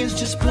beauty is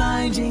just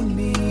blinding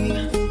me,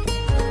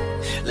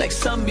 like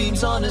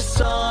sunbeams on a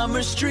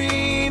summer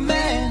stream,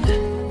 and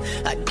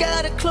I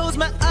gotta close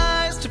my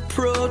eyes to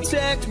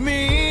protect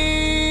me.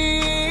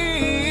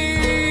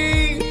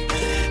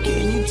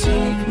 Can you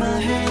take my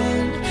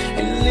hand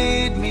and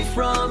lead me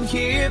from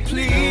here,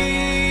 please?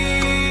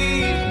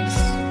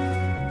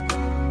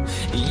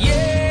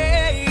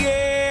 Yeah,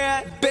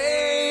 yeah,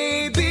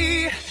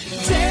 baby,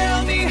 tell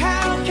me,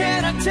 how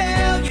can I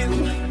tell you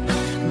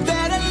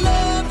that I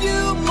love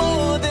you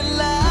more than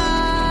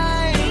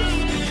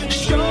life?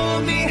 Show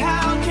me,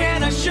 how can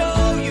I show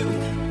you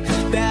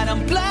that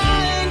I'm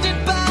blinded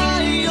by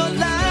your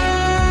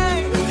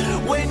light?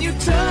 When you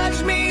touch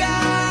me,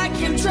 I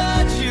can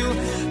touch you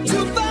to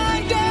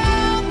find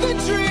out the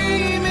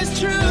dream is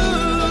true.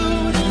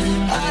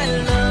 I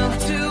love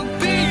to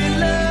be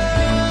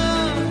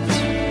loved.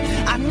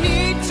 I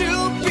need to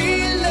be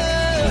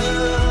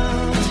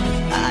loved.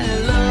 I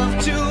love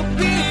to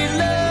be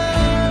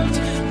loved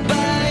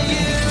by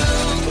you.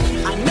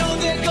 I know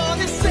they're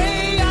gonna say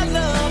our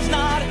love's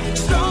not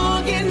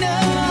strong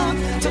enough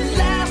to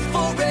last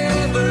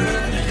forever,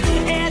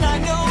 and I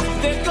know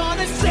they're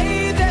gonna say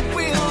that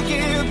we'll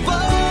give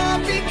up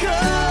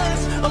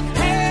because of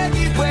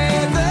heavy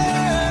weather.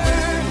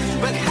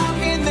 But how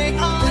can they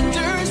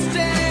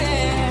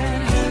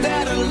understand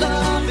that our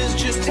love is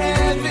just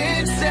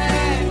heaven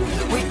sent?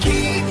 We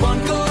keep on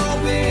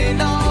going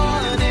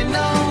on and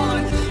on,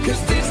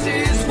 'cause this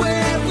is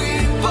where we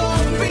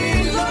both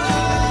belong.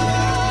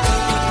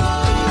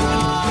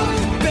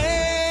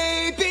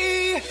 Baby,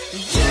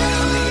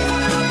 tell me,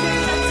 how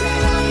can I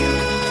tell you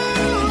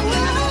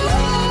that I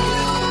love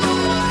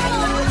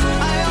you?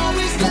 I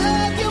always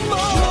love you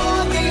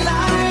more than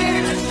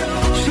life.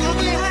 Show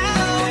me how.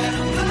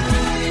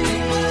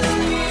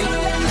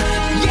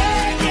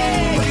 Yeah, yeah,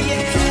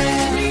 yeah.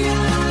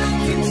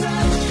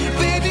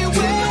 Baby,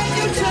 when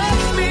you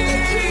touch me,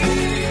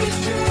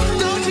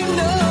 don't you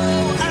know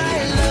I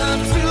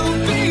love to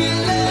be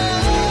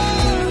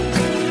loved?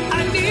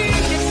 I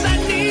need, yes, I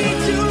need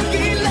to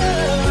be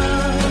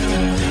loved.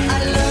 I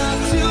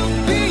love to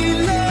be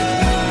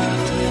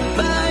loved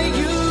by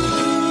you.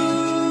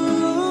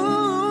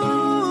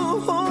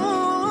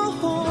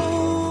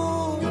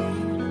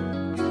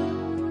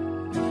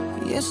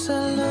 Yes, I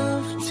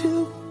love to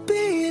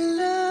be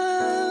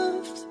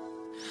loved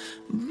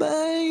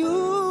by you.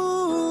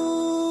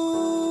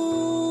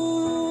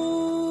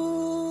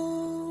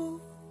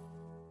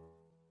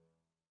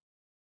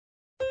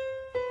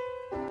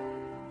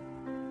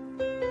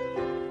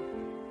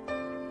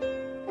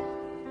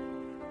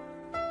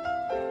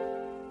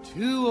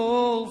 Two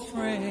old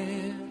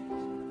friends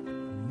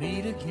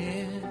meet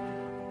again,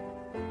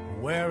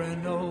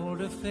 wearing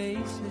older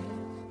faces,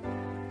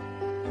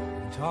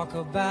 talk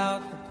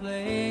about the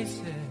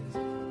places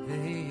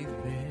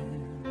they've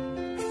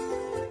been.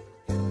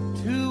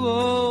 Two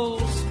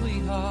old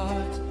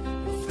sweethearts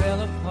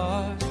fell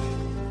apart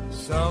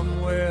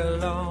somewhere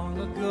long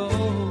ago.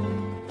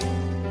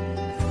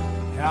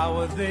 How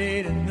were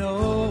they to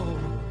know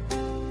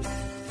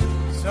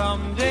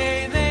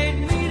someday they'd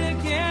meet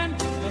again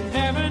and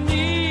have a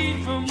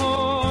need for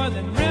more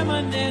than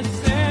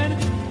reminiscing?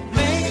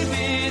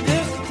 Maybe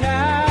this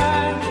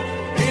time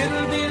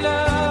it'll be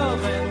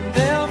love and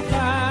they'll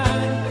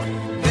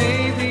find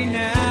maybe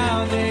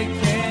now they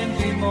can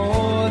be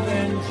more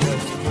than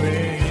just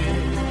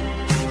friends.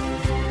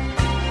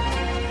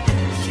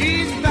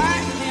 She's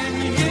back in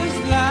his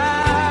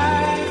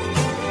life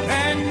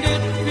and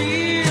it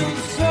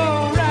feels so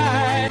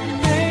right.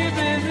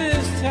 Maybe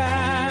this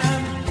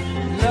time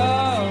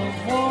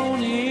love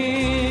won't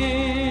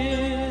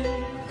end.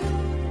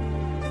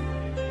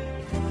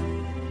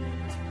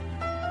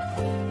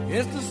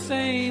 It's the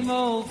same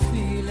old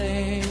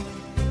feeling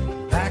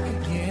back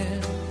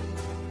again.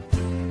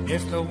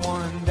 It's the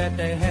one that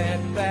they had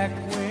back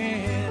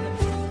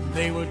when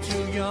they were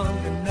too young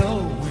to know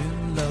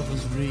when love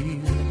was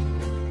real.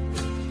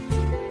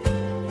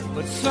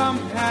 But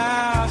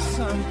somehow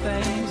some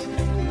things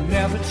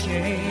never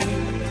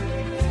change,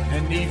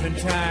 and even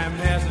time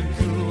hasn't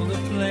cooled the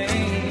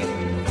flame.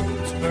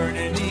 It's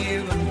burning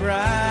even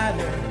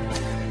brighter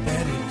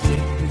than it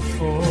did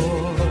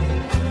before.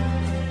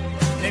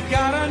 They've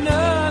got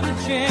another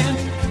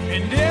chance,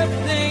 and if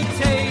they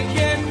take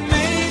it,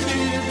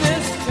 maybe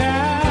this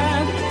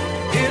time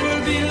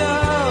it'll be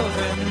love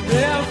and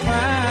they'll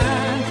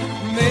find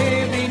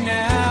maybe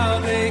now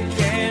they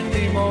can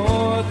be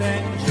more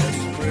than just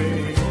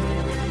friends.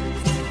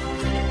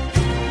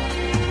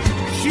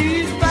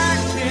 She's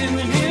back in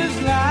his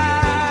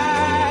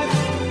life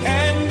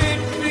and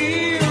it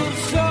feels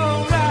so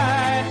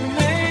right.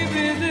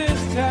 Maybe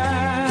this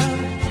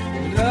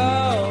time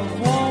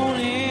love won't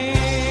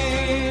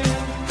end.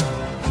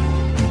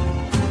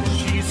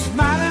 She's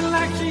smiling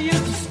like she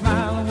used to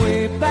smile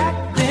way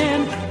back then.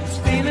 She's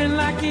feeling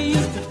like he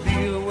used to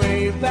feel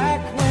way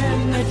back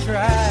when they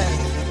tried,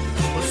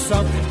 but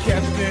something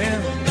kept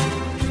them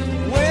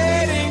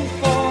waiting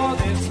for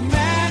this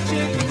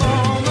magic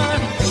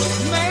moment.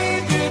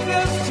 Maybe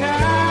this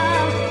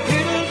time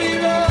it'll be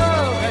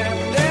love and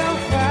they'll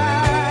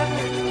find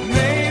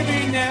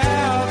maybe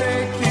now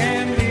they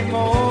can be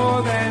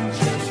more than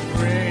just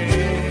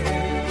friends.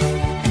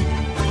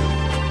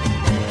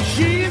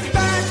 She's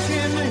back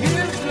in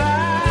his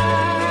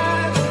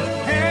life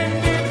and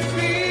it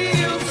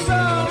feels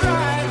so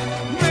right.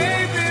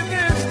 Maybe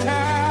this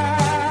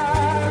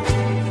time,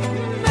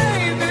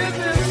 maybe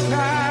this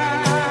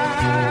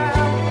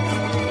time,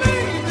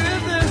 maybe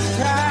this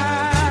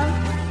time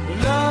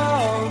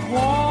love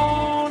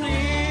won't end.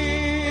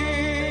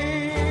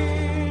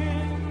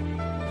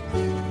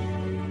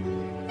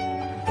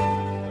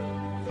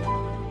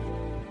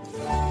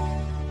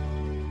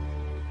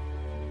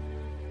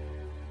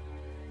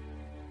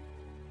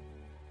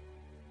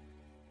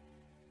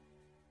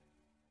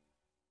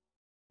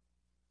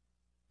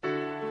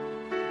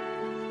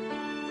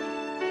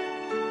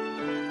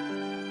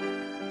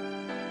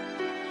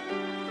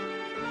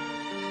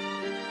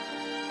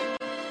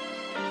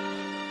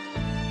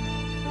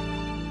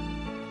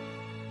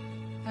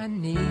 I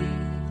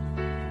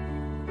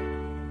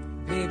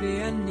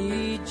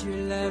need your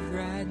love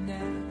right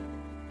now.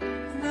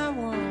 And I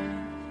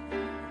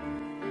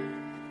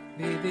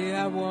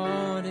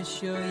want to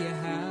show you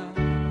how.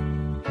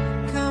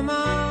 Come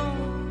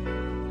on,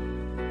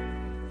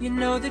 you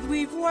know that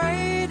we've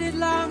waited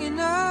long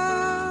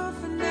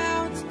enough, and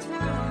now it's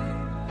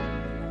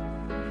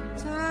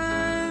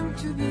time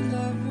to be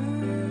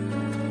lovers.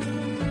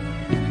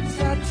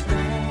 I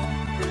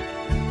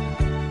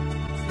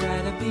try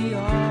to be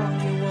all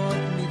you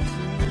want me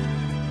to,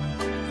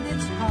 and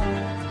it's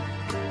hard,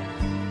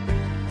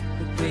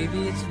 but baby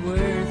it's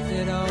worth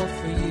it all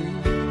for you.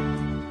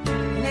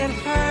 And it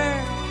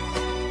hurts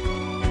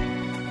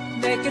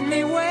making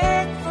me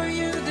wait for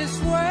you this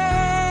way.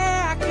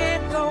 I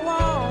can't go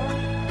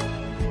on,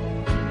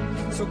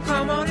 so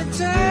come on and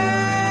take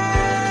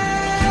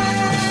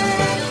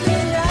me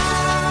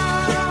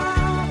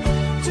down,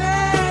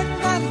 take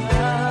my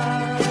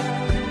love,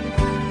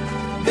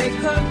 make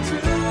come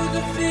true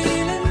the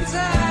feelings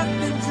I've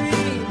been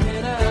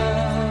dreaming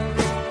of.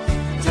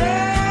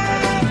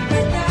 Take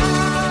me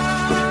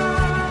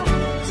down,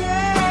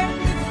 take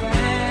me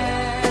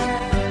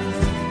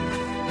fast.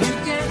 You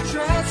can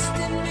trust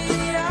in me,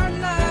 our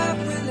love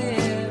will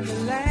ever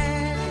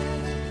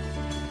last.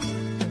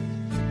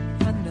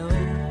 I know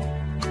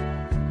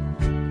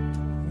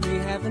we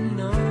haven't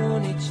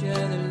known each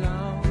other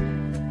long,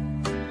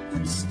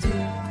 but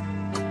still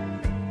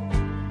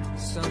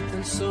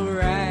something so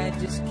right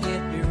just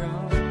can't be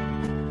wrong.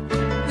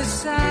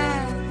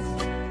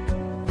 Besides,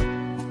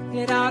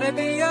 it ought to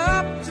be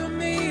up to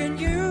me and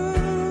you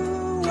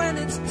when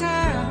it's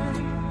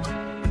time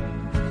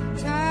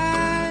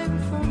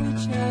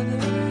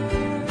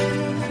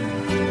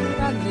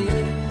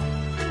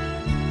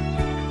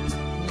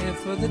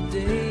for the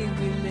day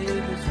we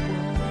live as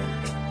one.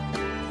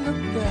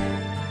 Look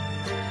back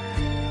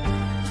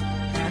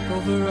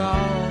over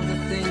all the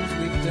things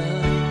we've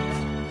done.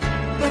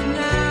 But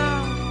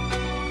now,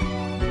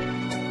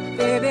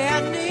 baby, I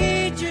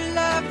need your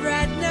love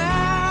right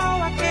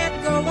now. I can't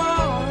go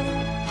on.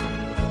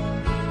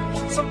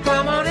 So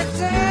come on and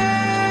take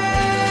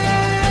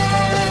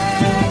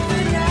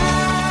me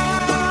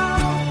now.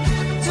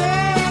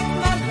 Take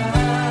my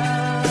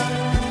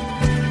love.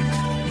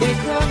 They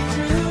come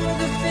true,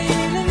 the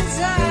feelings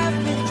I've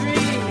been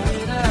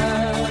dreaming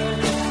of.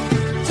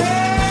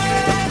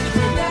 Take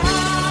me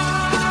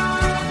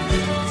now.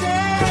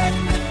 Take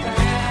me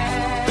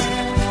back.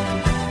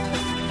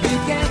 You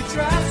can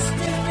trust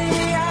in me.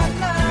 I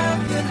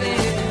love you,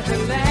 live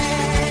and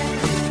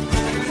laugh.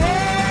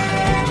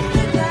 Take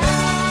me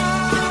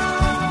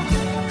now.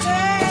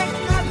 Take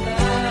my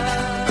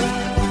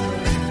love.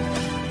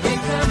 They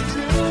come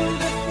true,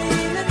 the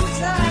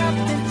feelings I've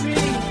been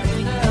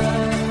dreaming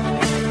of.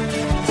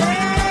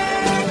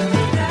 Take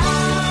me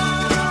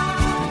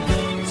now.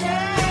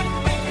 Take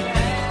me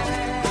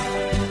back.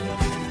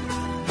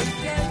 You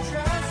can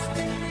trust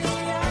in me.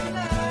 I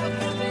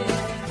love you,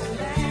 live and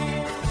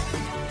laugh.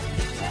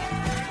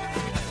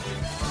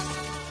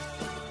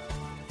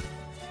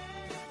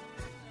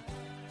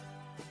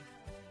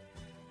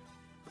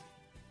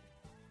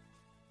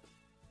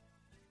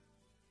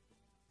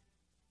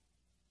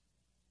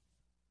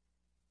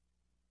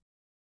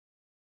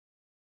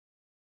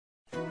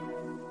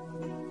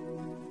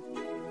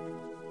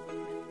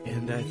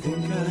 And I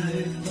think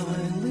I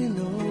finally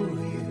know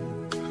you.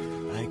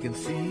 I can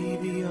see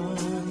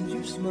beyond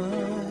your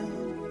smile.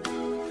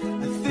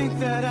 I think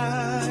that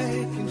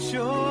I can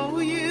show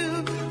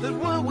you that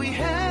what we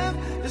have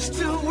is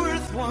still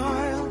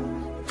worthwhile.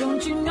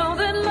 Don't you know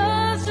that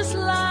love's just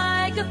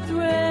like a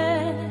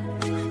thread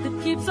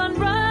that keeps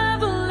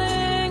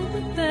unraveling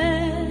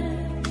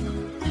within?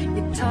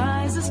 It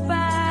ties us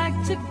back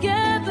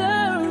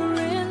together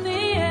in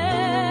the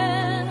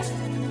end.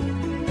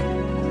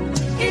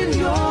 In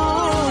your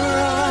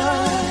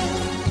eyes,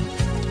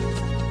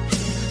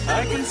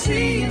 I can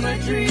see my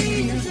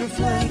dreams'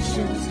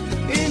 reflections.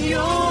 In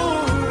your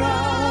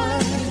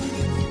eyes,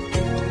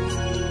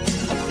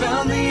 I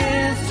found the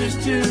answers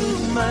to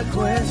my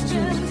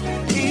questions.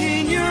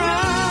 In your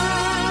eyes,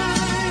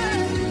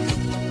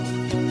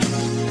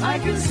 I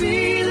can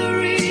see the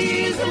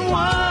reason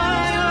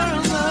why our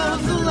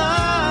love's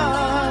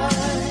alive.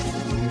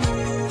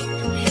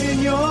 In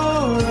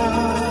your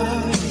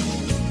eyes,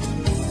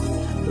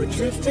 we're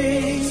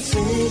drifting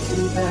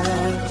safely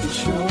back to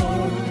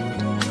shore.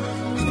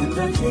 And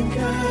I think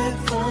I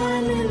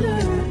finally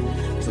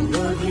learned to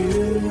love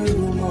you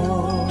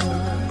more.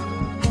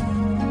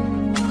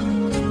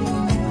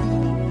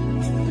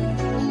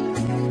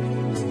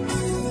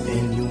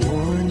 And you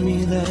warned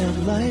me that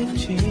life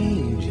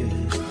changes,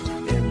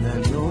 and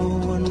that no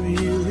one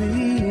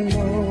really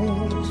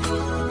knows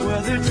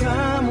whether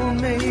time will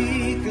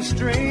make us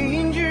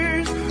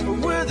strangers or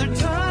whether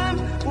time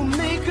will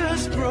make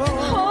us grow.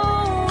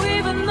 Oh,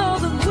 even though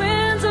the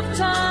winds of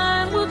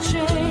time will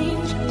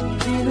change,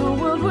 in a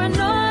world where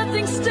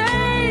nothing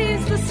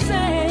stays the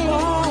same.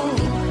 Oh,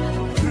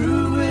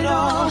 through it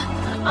all,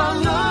 our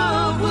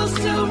love will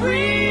still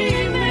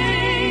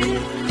remain.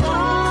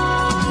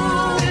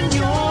 Oh, in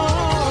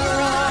your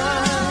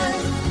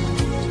eyes,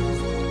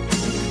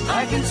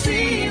 I can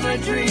see my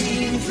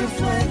dreams'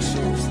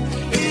 reflections.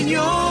 In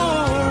your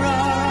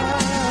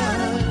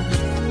eyes,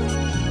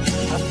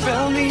 I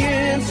found the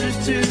answers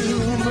to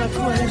my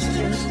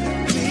questions.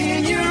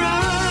 In your eyes,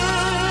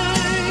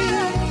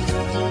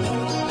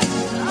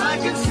 I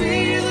can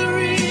see the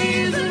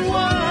reason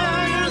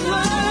why our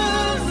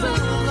love's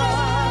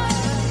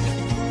alive.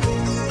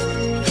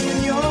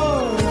 In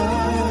your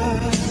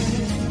eyes,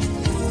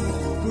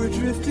 we're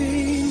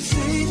drifting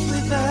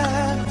safely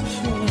back to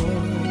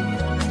shore.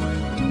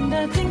 And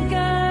I think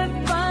I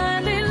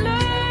finally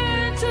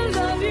learned to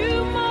love you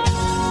more.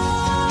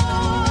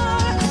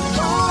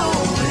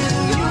 Oh,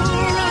 in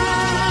your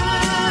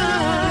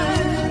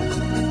eyes,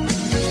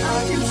 I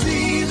can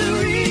see the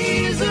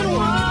reason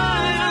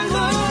why our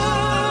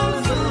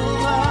love's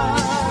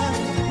alive.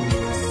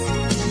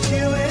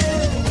 You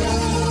and I.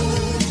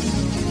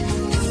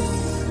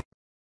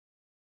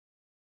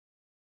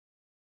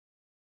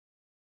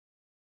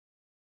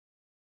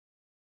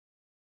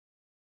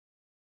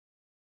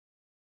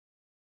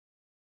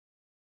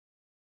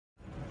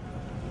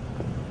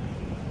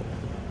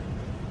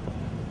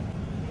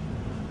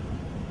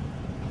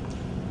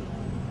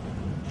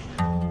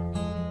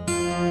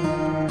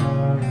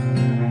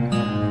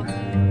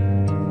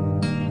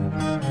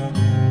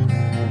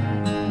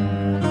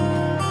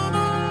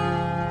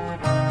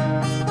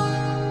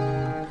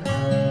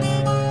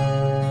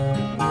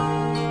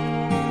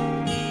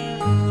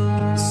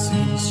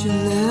 Since you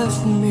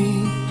left me,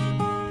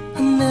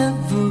 I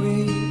never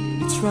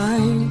really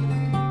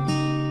tried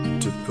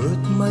to put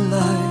my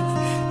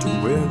life to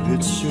where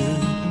it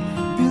should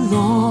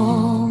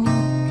belong.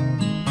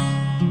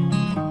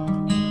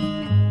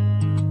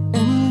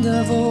 And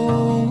I've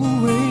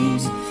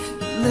always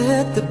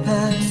let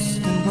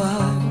passing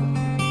by,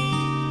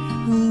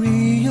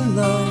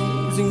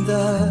 realizing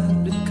that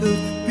it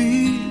could be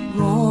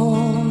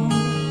wrong.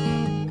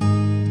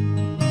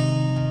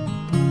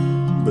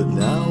 But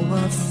now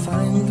I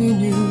finally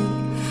knew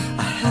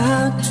I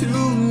had to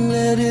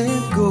let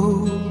it go,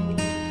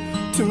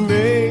 to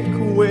make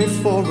way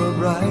for a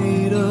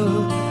brighter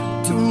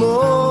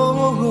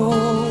tomorrow.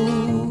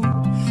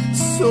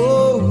 So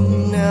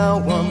now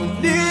I'm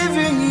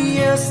leaving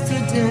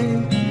yesterday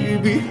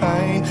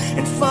behind,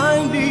 and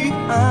finally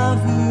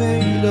I've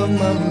made up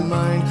my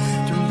mind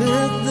to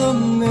let the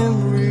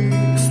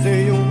memories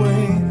stay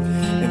away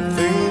and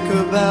think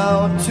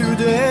about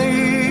today.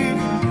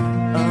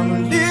 I'm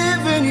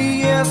leaving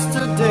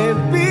yesterday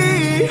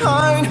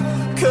behind,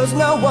 'cause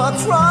now I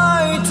try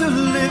to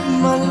live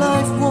my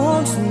life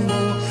once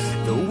more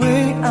the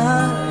way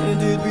I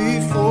did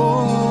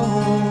before.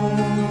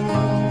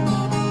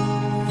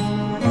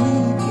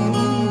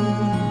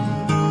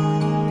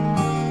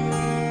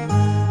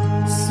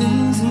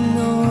 Since I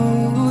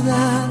know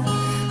that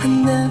I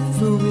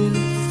never will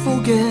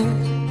forget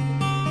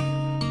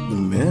the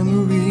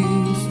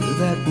memories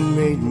that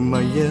made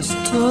my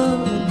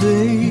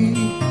yesterday,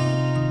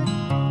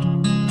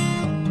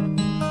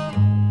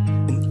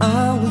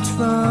 I will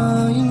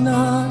try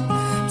not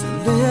to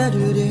let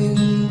it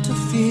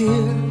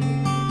interfere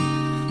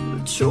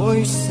the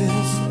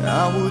choices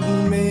I would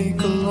make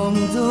along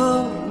the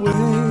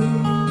way.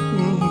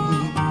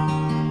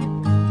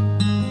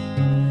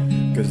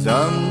 'Cause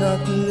I'm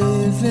not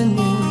living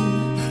in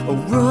a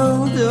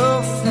world of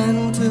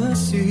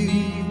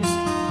fantasies.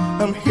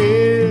 I'm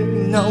here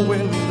now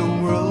in the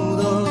world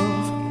of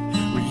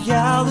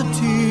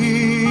reality.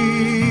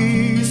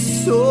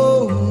 So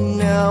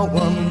now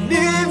I'm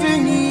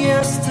living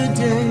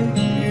yesterday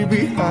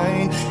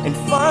behind, and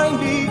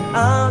finally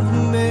I've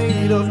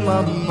made up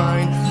my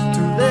mind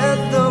to let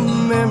the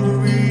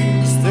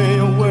memories stay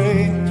away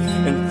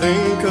and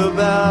think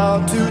about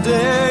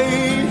today.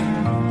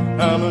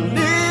 I'm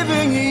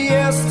leaving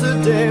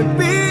yesterday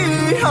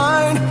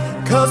behind,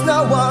 'cause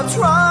now I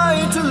try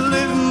to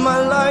live my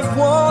life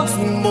once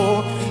more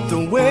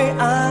the way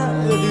I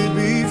did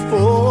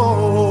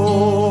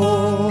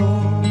before.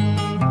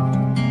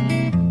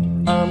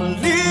 I'm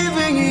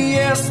leaving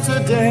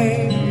yesterday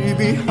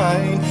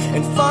behind,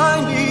 and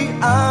finally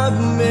I've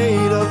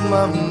made up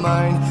my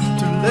mind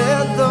to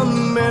let the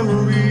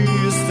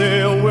memories stay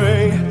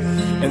away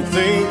and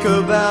think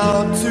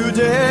about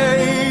today.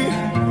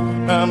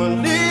 I'm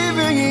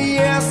leaving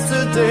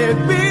yesterday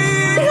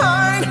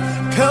behind,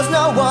 'cause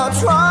now I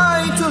try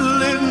to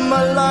live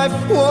my life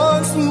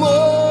once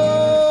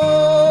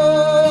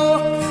more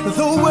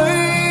the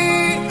way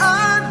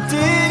I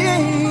did.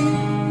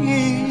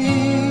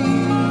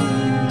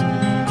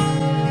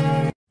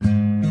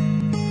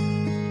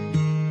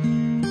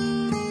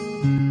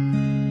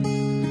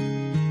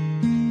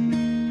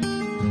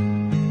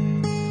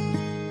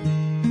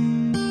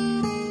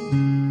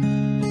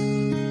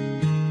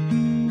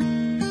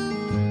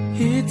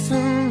 It's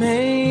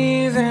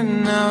amazing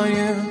how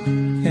you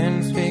can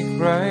speak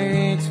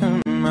right to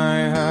my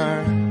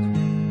heart.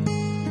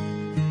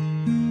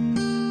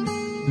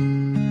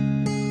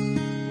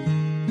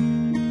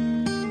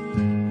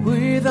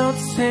 Without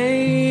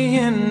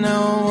saying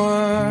a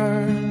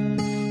word,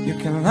 you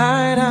can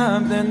light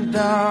up the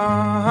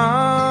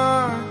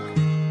dark.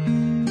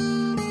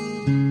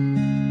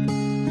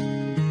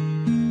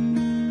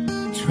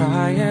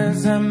 Try as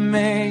I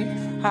may,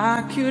 I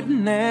could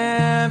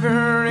never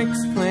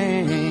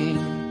explain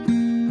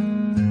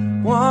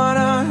what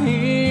I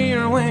hear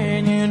when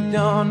you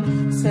don't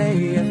say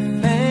a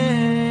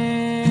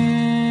thing.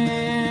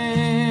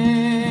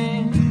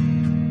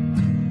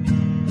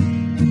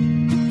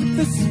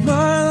 The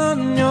smile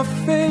on your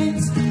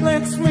face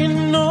lets me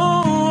know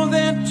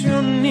that you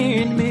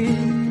need me.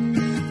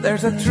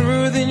 There's a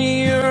truth in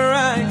your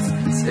eyes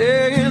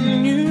saying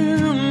you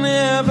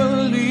never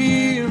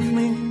leave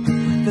me.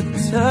 The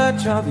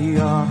touch of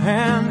your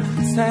hand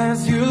says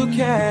you'll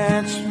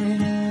catch me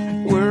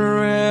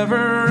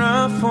wherever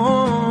I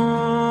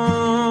fall.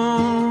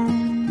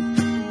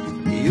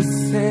 You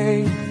say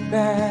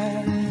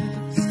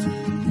best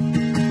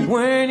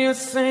when you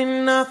say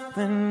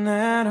nothing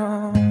at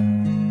all.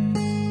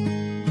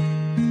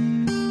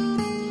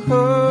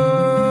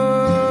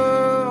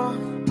 Oh,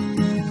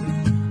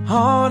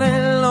 all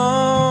day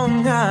long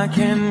I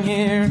can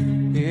hear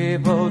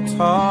people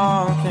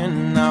talking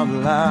out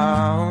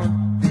loud.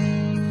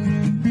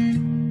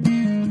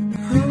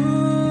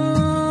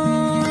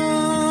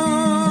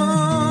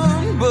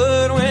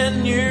 But when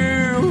you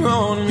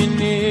hold me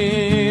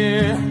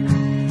near,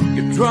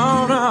 you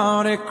drown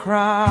out a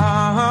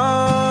crowd.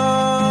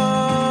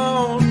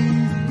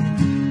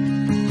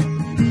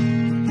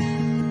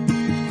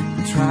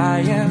 Try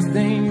as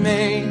they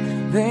may,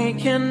 they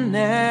can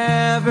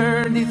never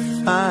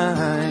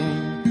define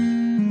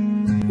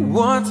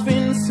what's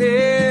been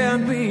said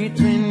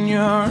between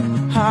your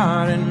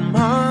heart and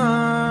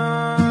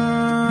mine.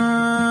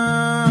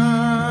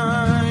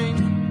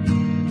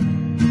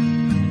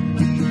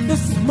 The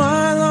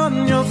smile on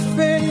your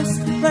face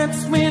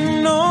lets me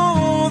know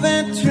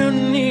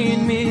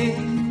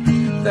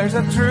There's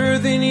a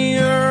truth in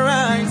your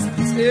eyes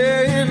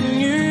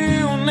saying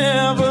you'll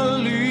never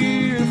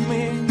leave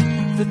me.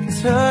 The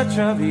touch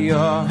of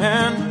your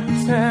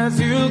hand says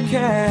you'll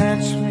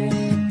catch me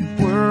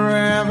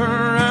wherever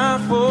I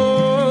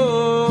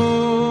fall.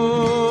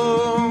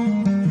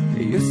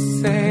 You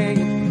say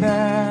it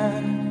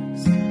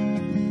best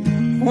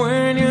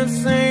when you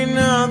say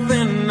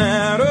nothing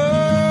at all.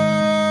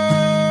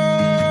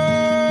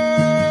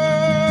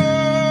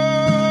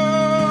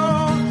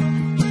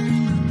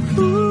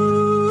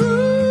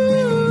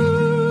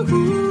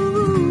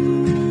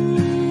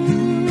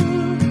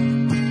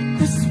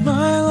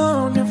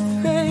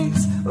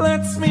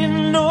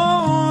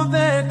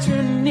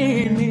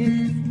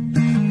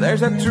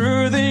 There's a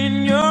truth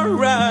in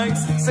your eyes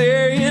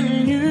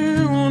saying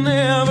you'll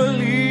never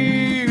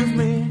leave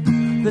me.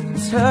 The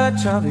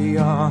touch of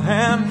your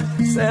hand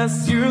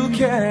says you'll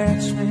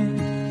catch me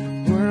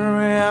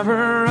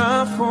wherever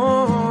I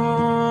fall.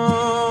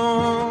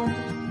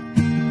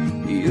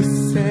 You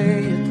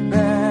say it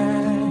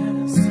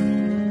best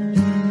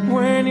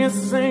when you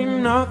say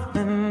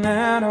nothing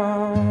at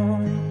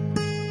all.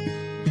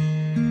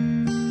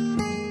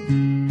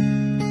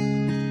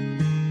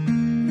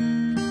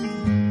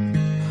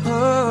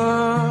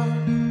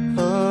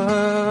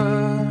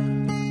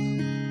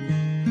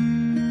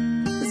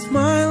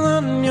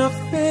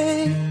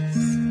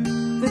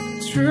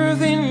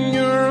 Truth in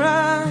your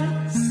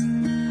eyes,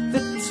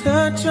 the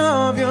touch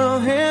of your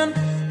hand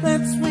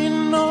lets me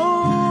know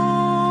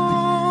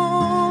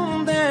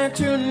that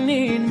you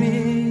need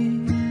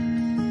me.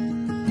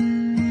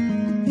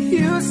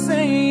 You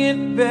say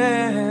it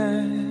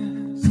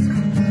best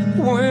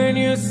when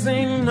you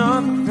say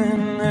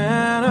nothing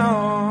at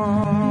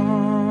all.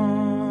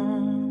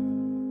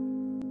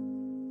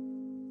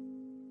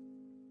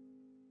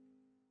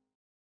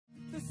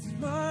 The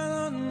smile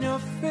on your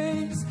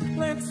face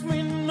lets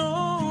me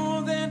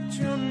know that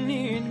you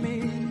need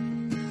me.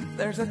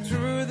 There's a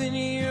truth in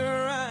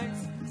your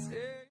eyes.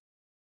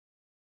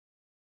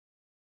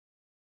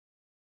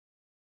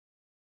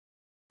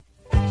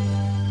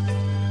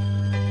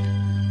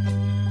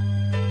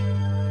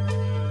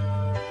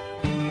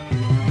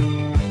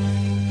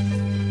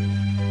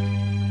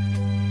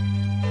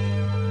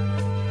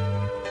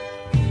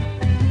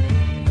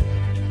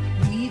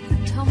 We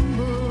could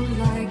tumble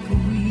like a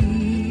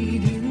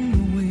weed in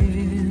the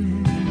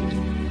wind,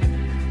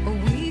 or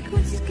we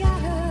could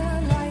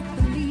scatter like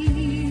the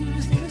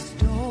leaves in a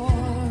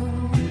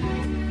storm.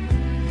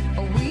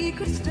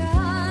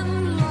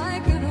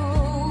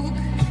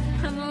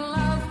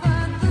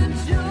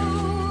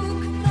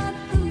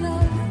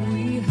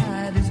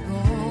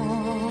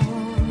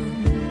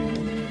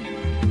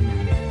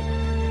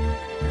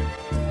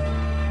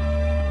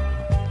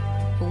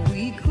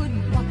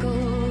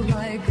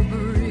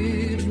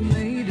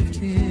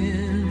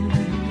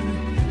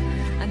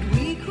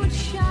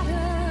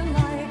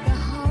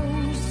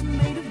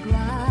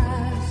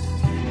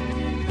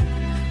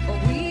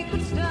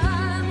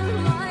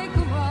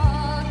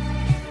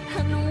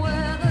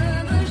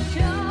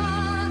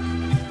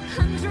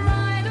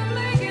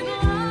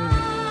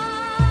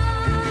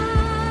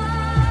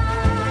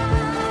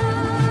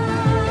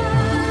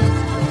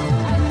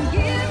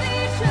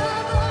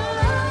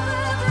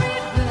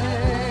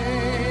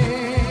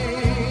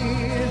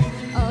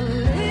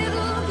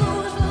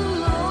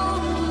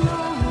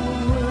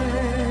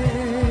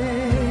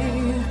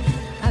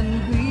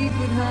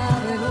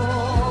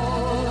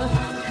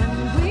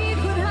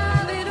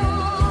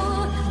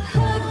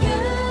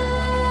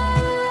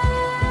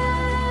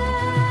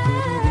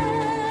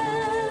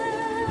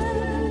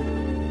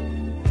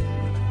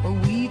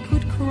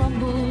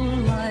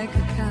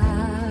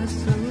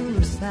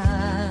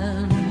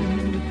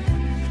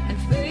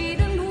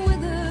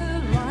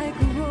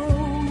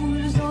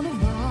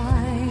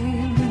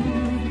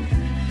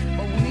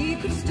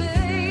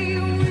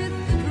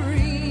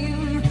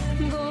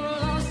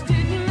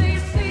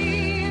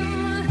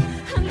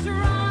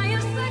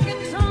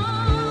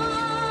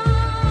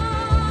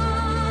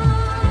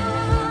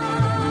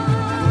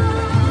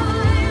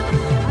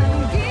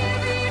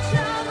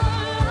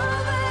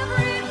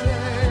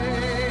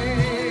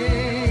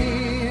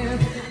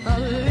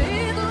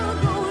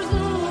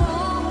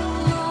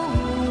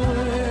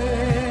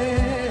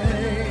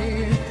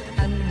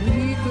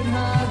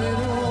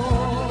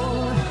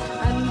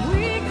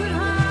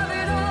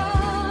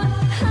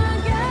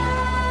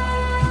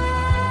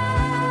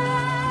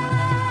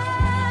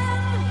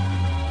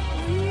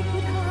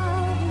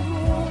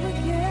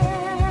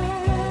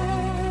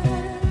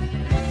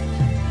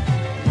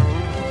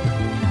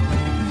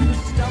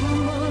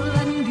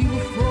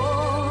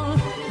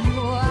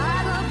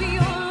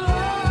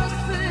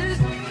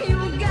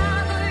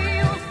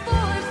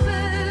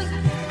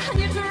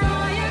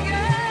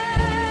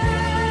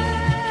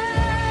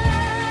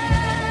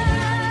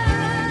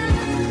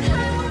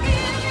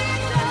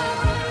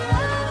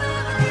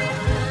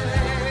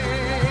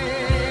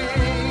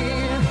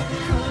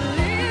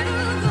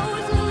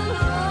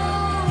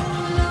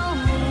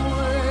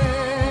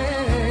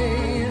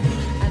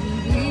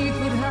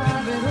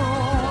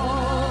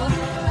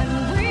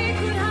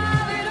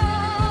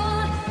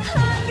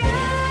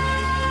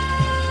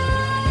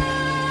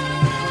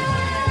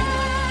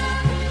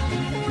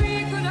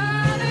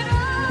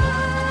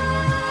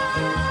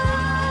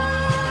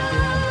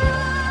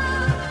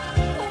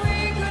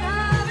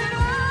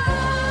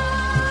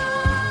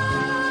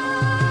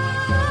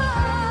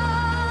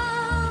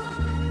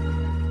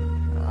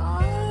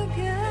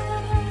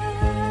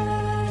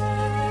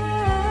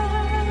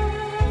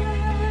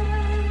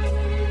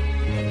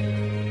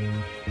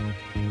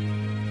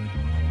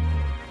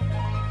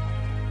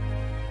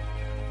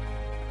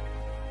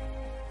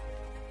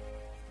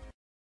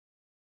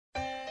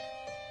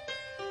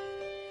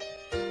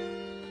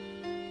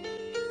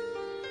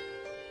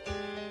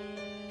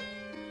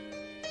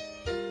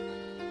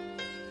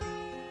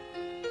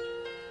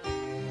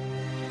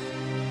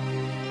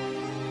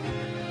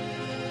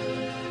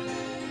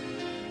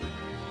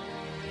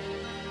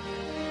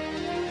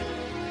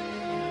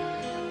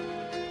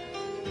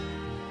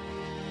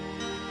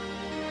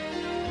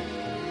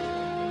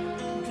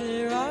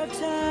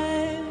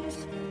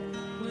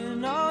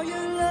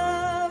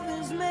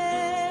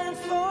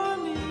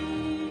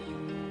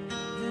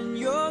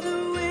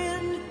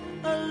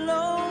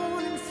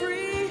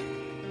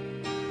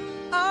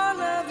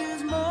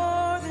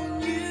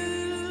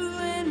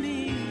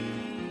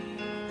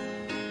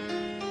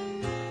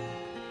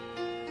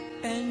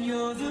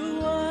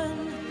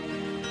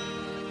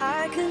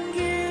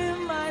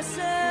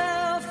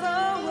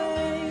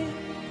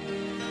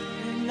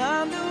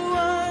 I'm the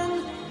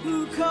one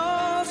who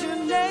calls your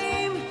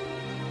name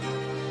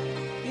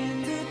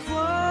in the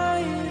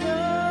quiet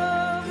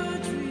of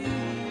a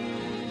dream.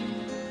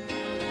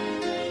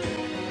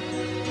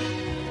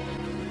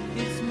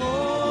 It's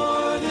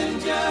more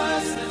than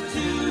just the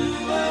two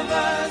of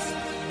us,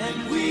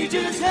 and we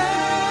just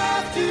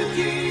have to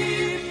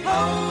keep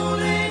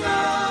holding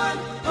on,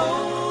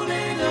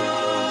 holding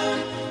on.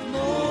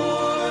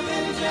 More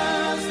than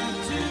just the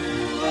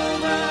two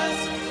of us,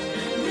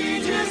 and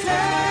we just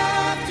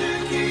have to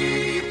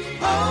keep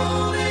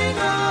holding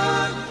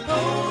on,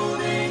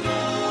 holding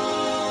on.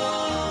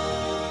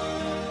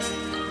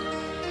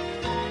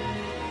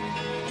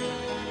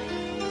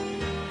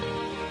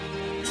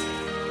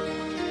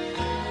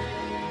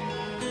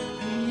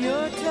 In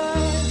your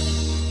touch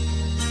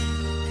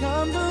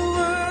come the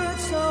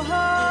words so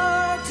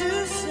hard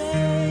to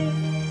say,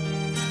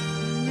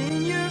 and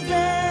in your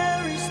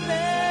very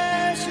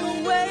special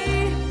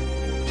way,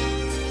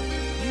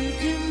 you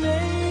can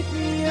make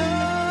me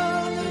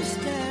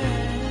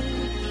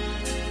understand.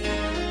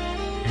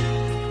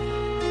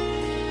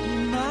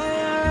 In my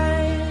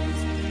eyes,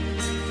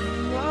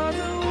 you are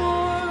the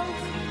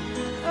warmth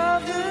of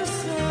the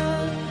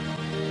sun,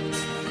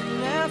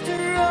 and after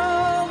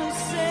all is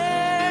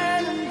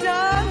said and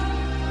done,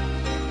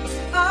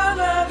 our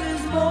love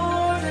is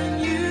more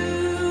than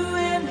you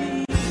and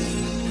me.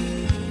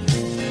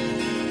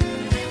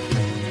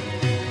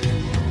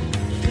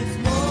 It's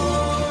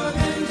more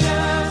than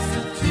just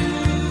the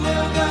two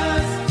of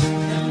us,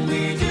 and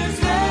we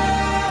just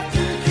have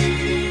to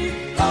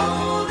keep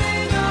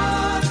holding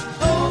on,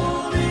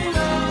 holding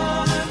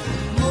on.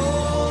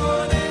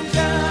 More than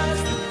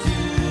just the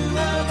two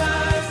of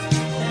us,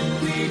 and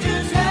we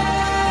just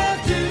have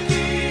to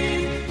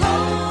keep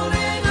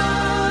holding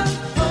on,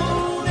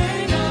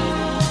 holding on.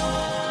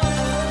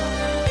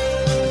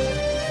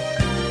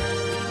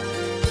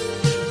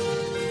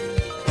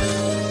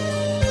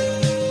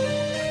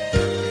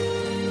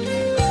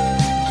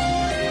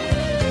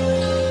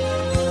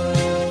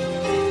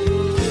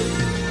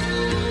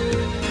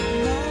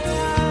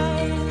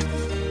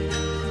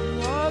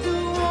 Are the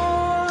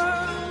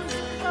warmth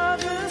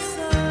of the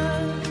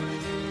sun,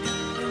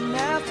 and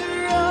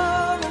after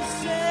all is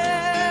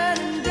said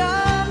and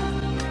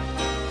done,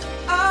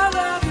 our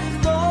love is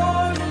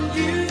more than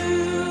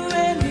you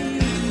and me.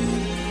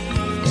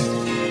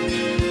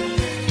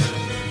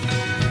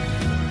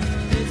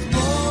 It's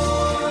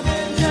more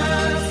than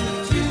just the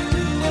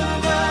two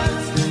of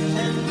us,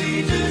 and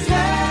we just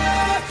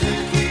have to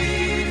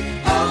keep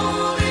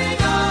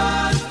holding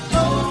on,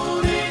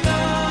 holding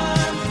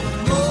on.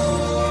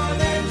 More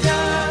than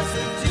just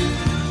the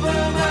two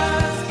of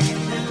us,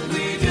 and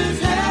we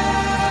just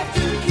have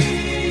to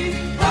keep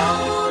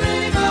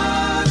holding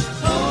on,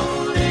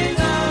 holding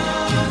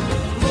on.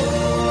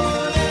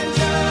 More than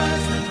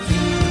just the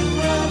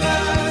two of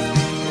us,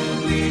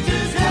 and we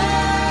just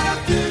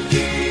have to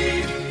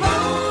keep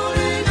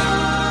holding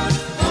on,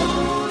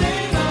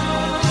 holding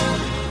on.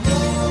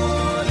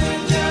 More than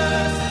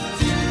just the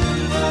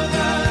two of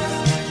us,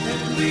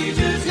 and we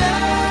just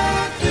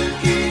have to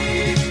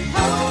keep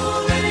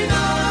holding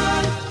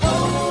on,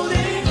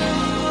 holding on.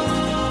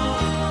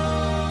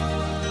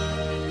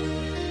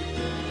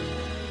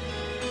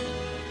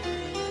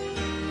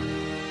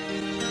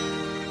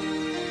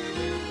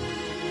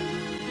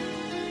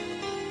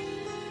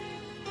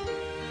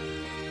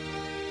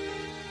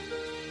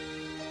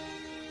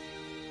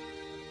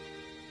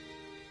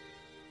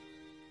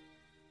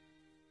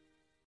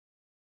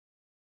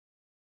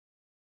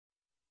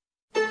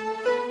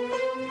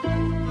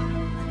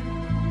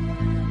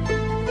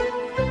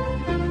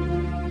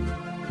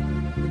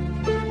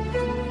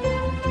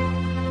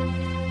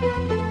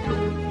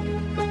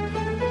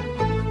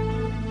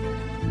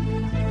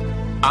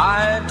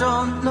 I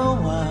don't know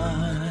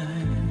why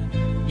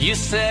you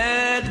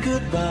said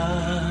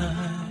goodbye.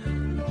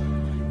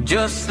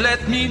 Just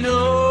let me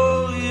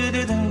know you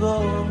didn't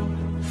go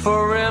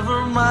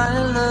forever, my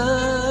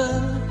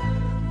love.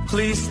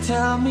 Please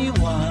tell me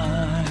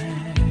why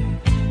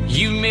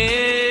you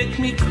make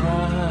me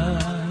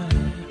cry.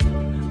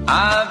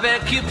 I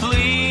beg you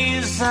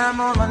please, I'm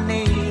on my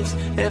knees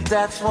if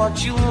that's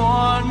what you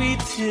want me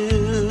to.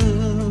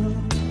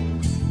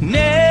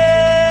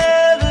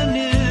 Never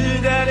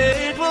knew that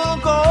it will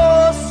go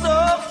so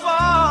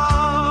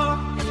far.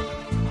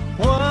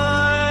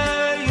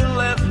 Why you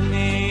left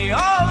me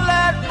all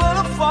that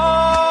but a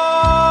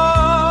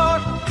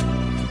fault.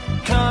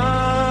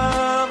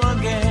 Come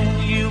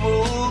again, you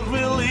won't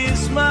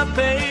release my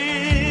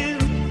pain,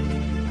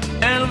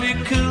 and we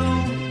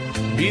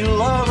could be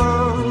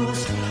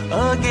lovers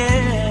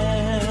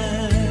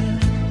again.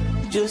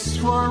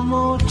 Just one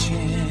more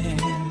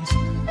chance,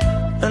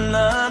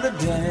 another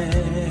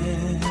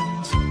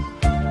dance,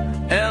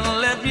 and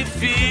let me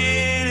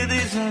feel it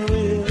isn't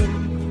real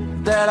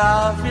that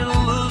I've been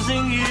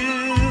losing you.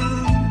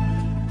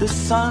 The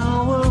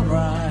sun will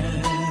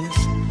rise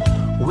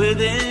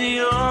within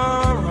your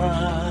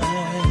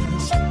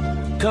eyes.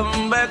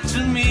 Come back to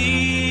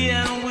me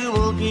and we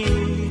will be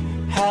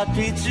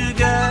happy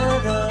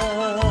together.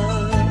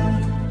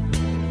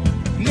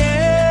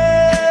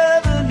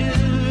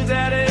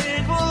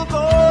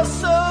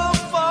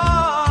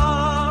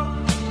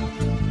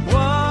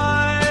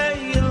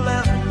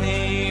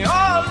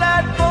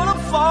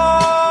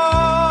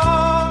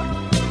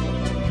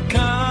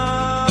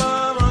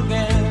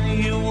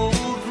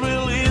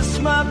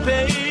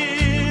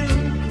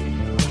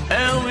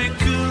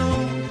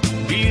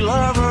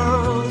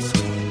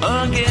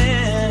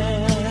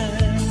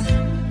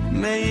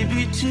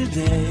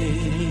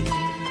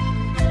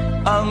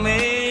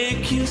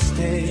 you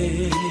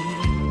stay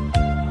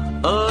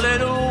a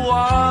little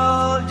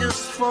while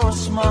just for a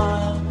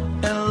smile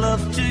and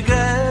love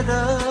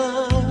together.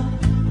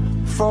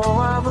 For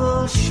I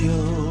will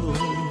show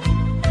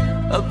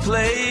a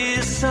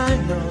place I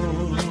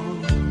know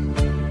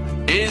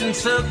in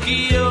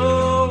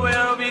Tokyo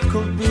where we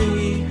could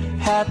be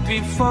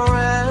happy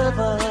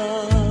forever.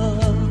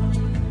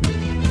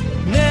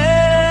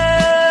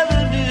 Never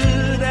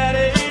knew that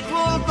it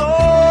would go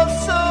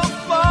so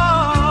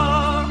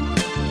far.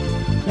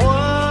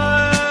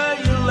 Why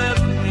you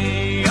left me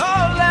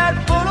all that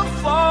put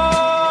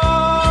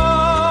apart?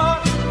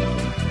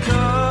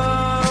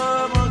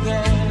 Come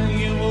again,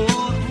 you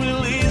would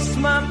release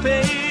my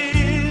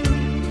pain,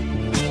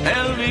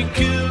 and we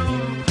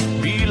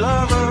could be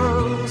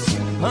lovers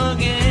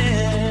again.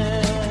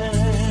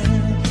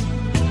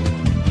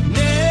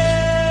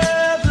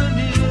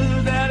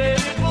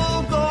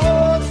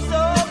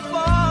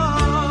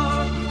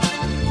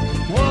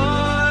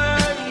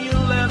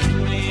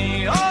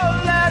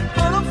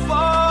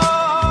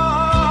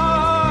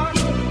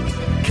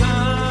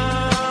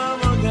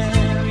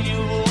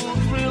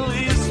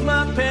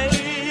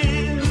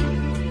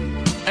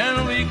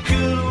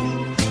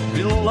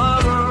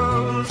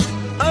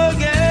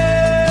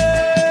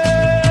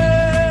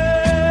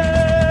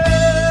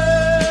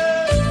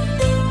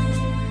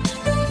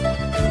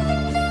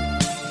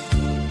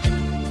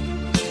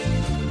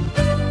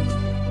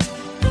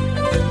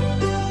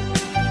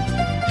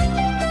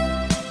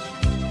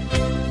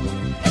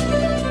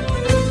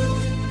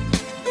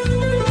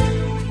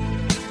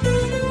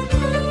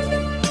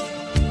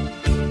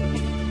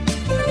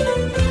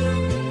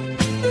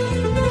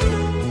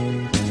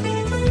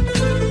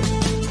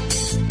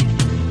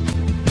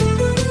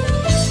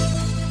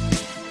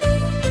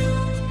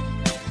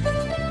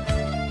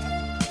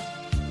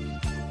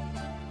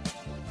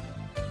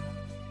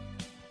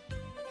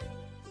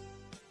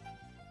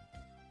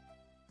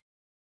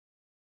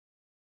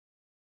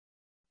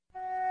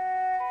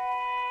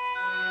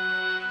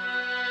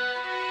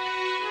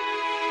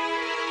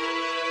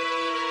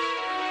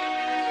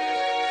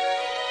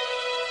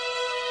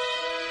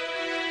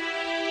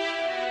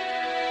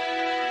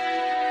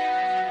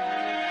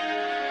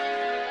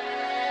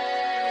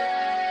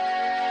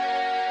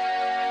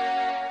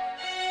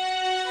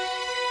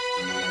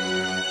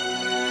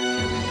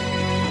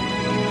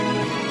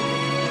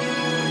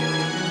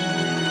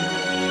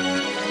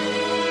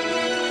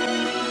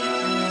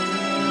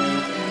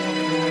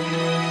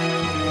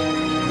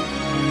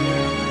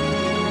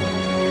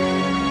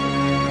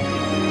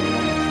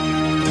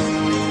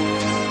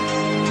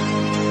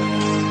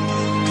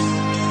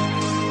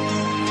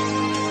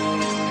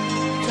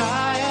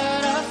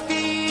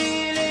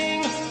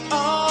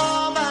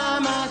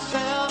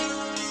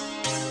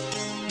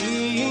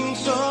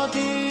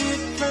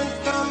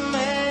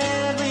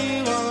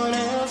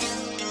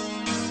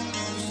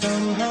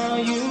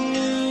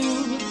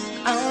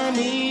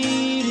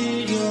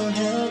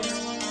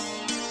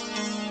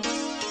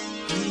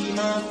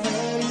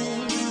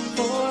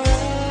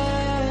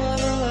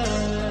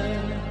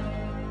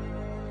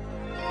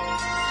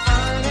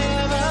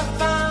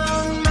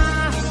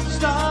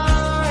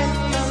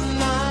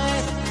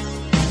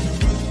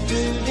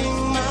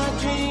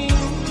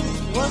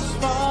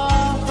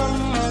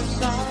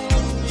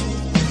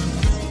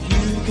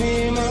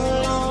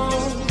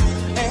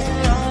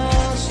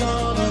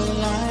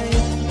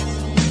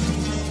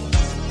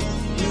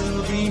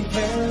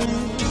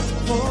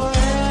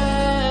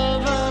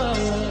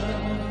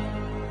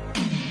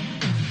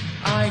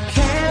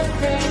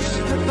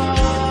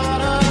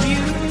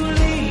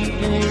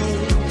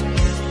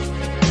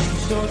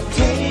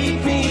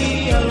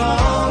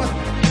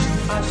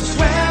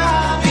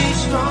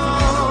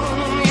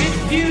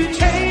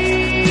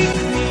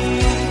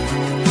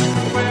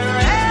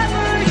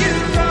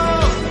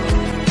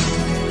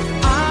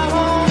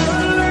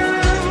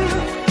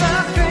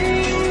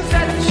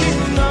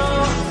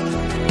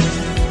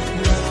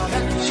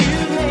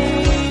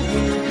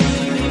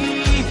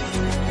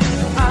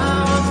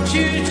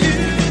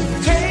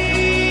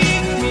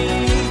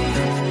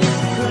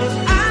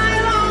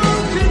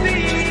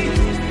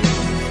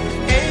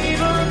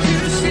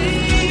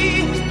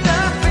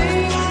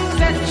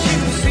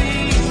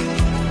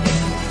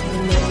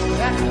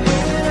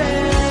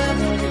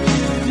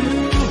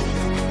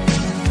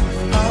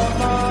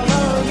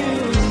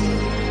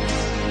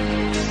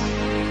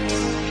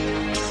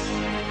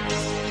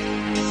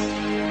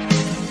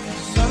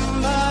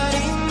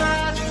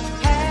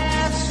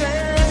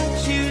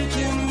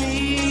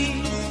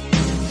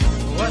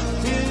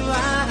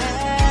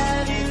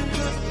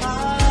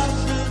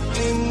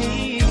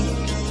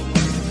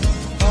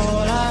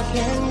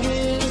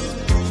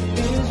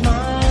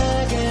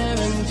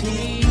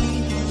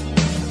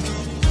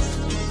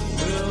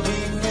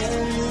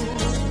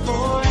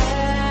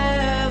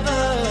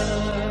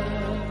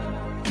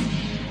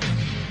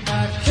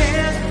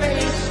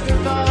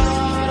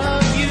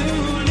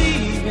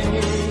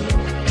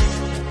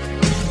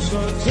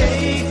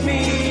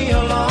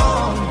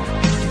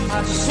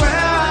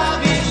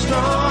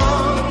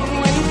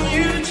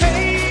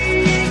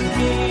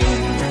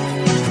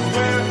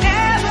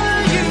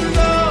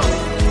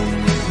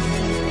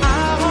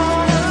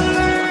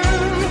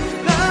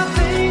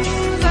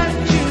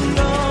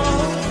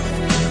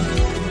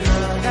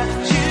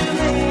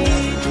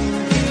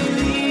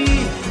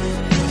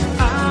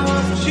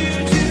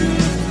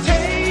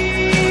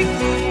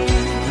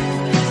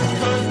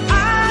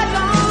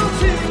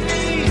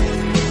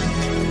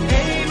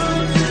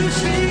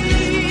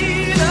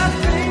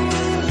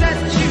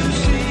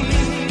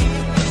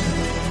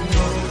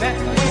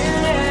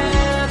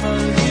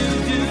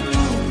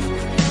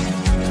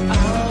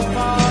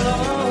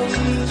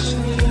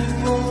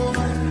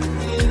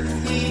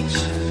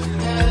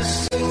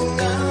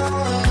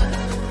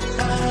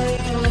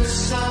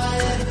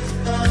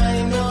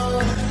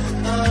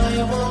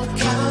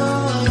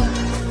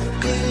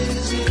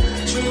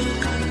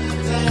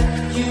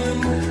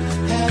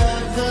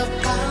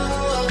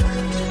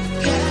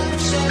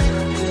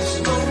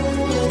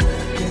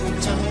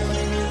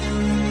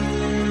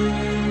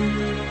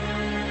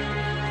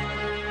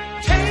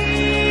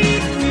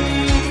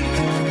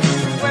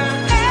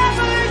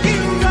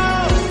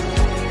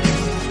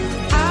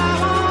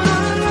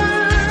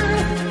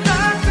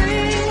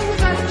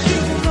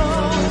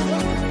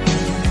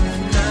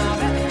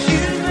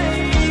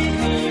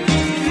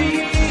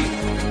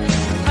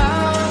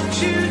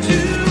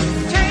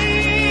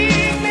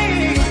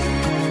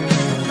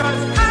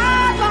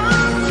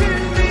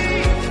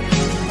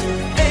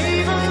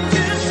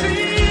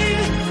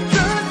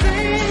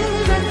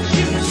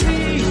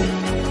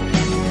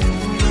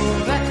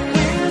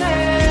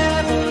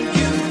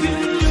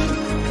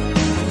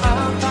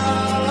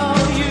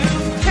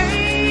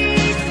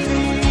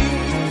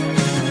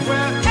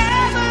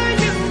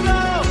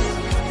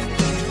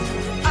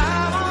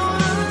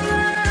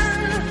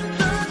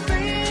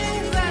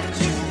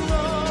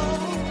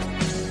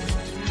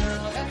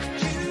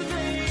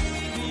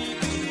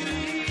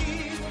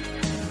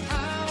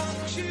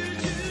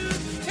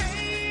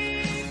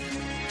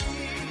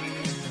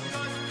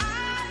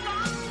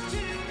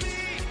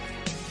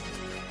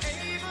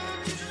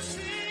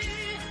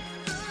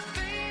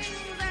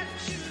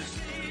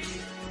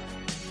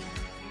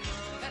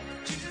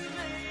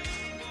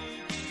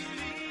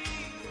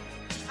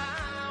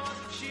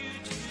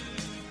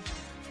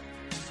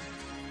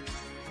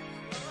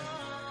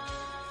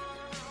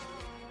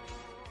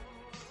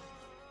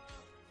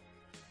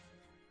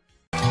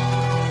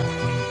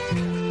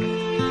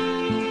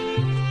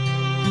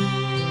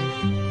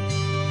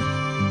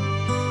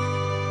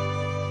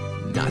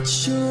 Not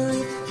sure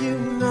if you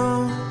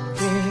know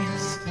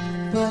this,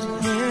 but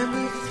when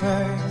we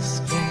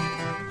first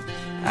met,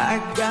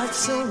 I got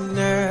so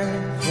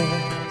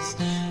nervous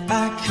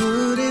I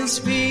couldn't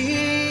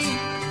speak.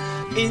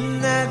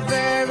 In that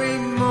very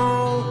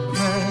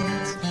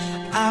moment,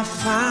 I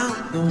found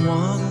the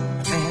one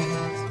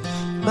that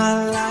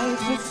my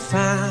life would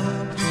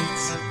find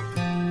its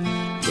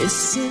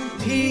missing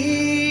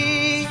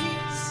piece.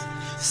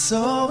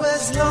 So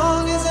as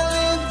long as I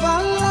live,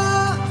 I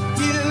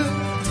love you.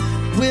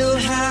 Will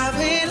have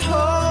it,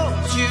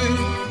 hold you.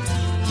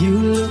 You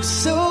look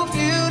so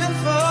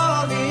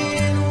beautiful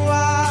in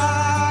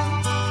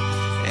white,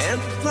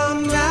 and from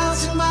now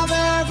to my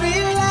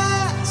very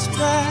last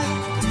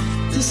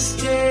breath, this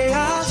day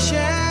I'll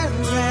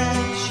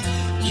cherish.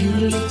 You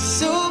look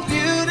so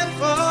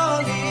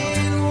beautiful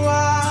in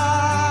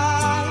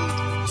white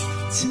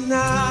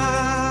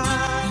tonight.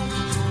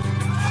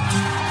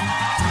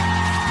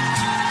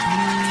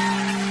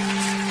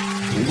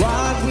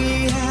 What we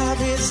have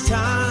is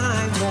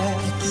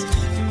timeless,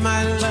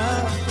 my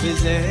love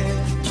is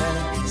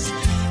endless,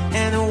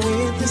 and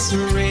with this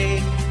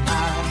ring I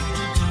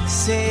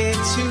say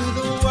to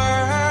the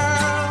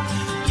world,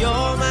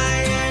 you're my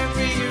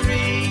every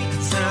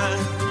reason,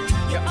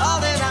 you're all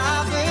that I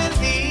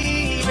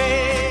believe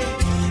in,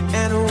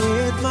 and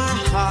with my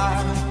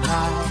heart I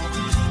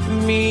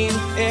mean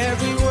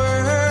every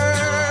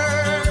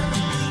word.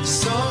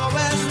 So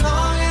as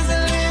long as I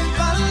live,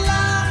 I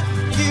love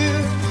you.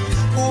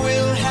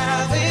 We'll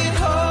have it,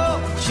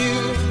 hold you.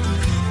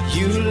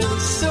 You look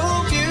so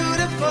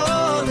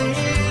beautiful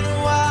in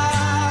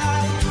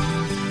white,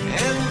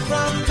 and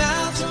from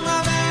now to my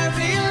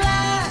very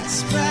last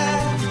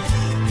breath,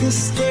 this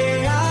day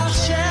I'll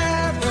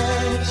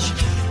cherish.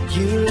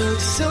 You look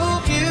so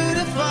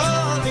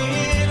beautiful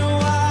in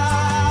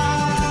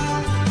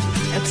white,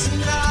 and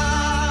tonight,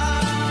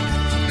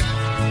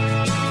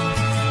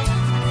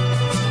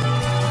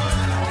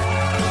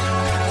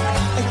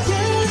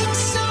 you look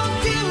so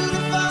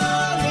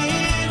beautiful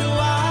in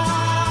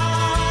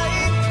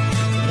white,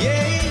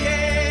 yeah,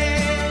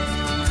 yeah.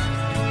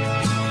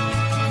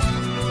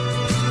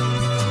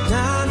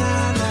 Na na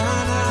na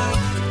na,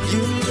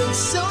 you look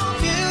so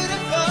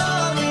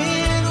beautiful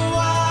in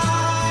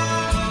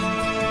white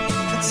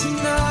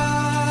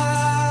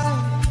tonight.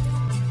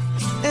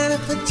 And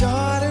if a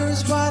daughter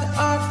is what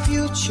our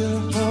future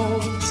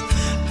holds,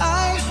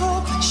 I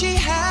hope she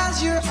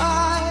has your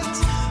eyes,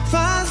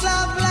 finds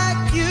love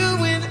like you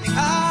and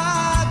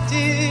I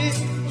did.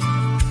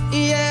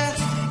 Yeah,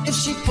 if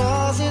she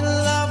falls in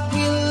love,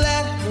 we'll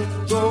let her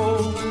go.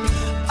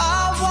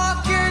 I'll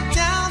walk her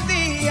down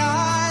the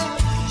aisle.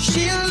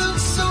 She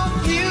looks so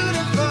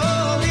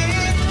beautiful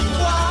in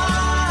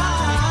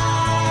white,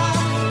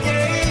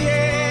 yeah,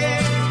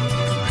 yeah.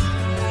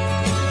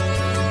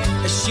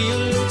 She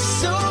looks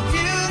so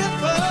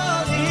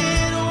beautiful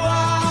in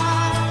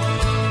white.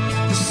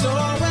 So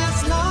as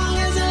long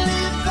as I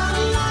live, I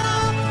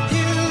love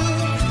you.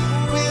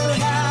 We'll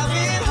have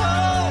it,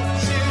 hold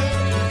you.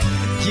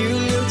 You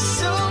look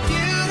so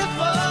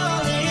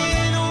beautiful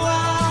in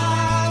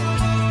white,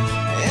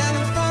 and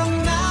from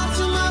now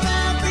to my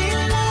very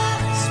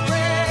last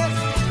breath,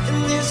 and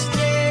this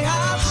day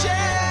I'll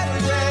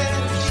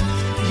cherish.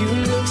 You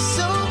look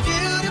so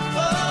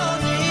beautiful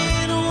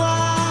in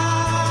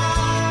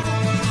white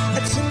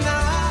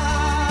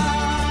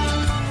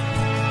tonight,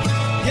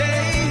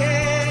 yeah,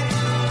 yeah.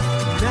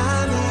 Na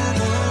na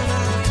na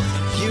na,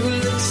 you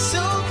look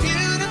so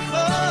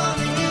beautiful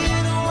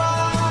in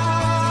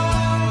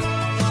white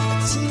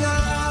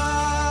tonight.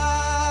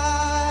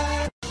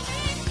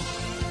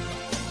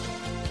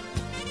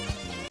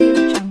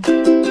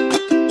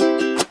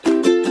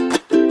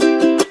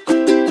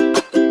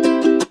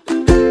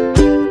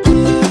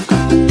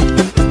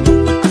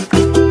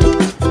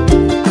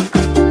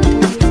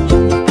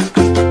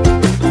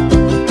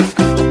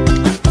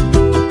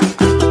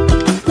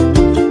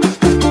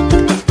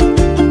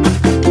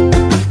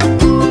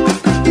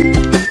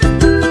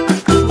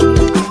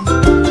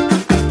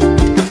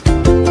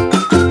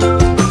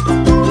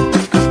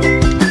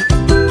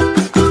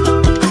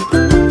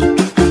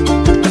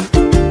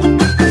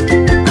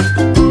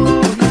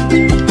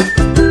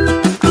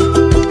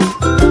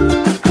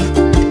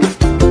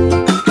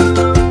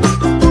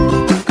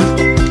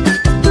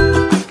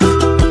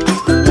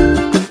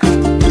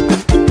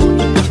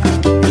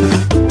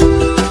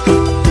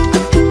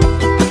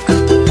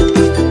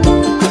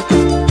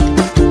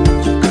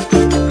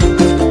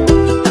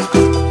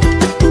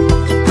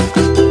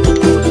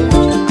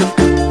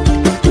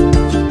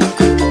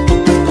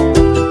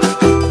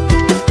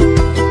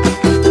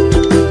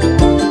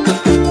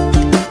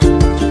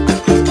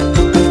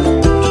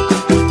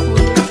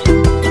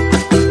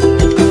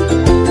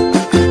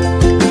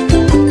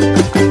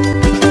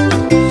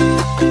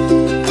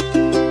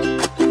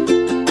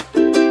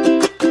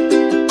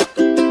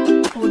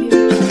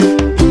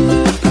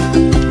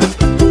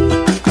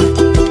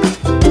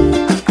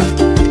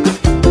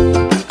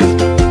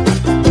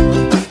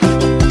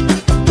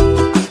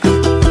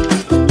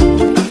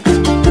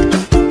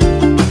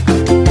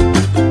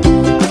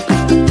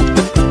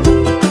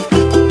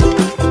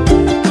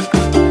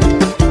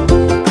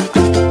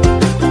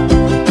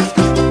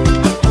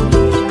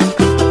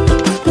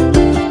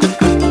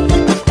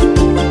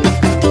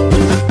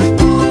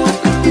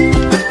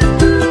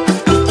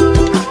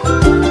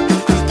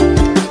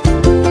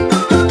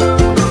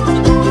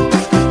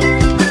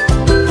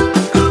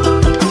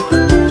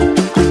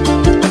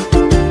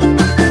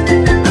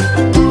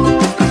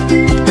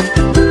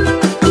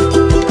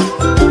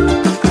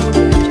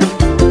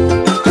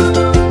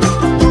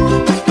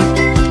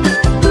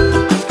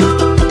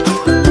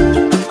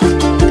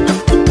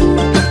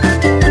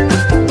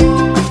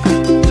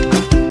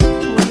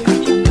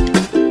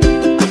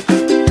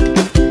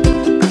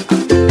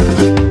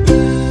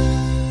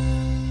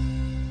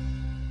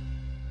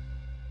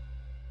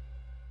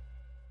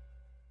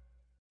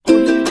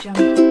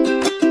 Jungle.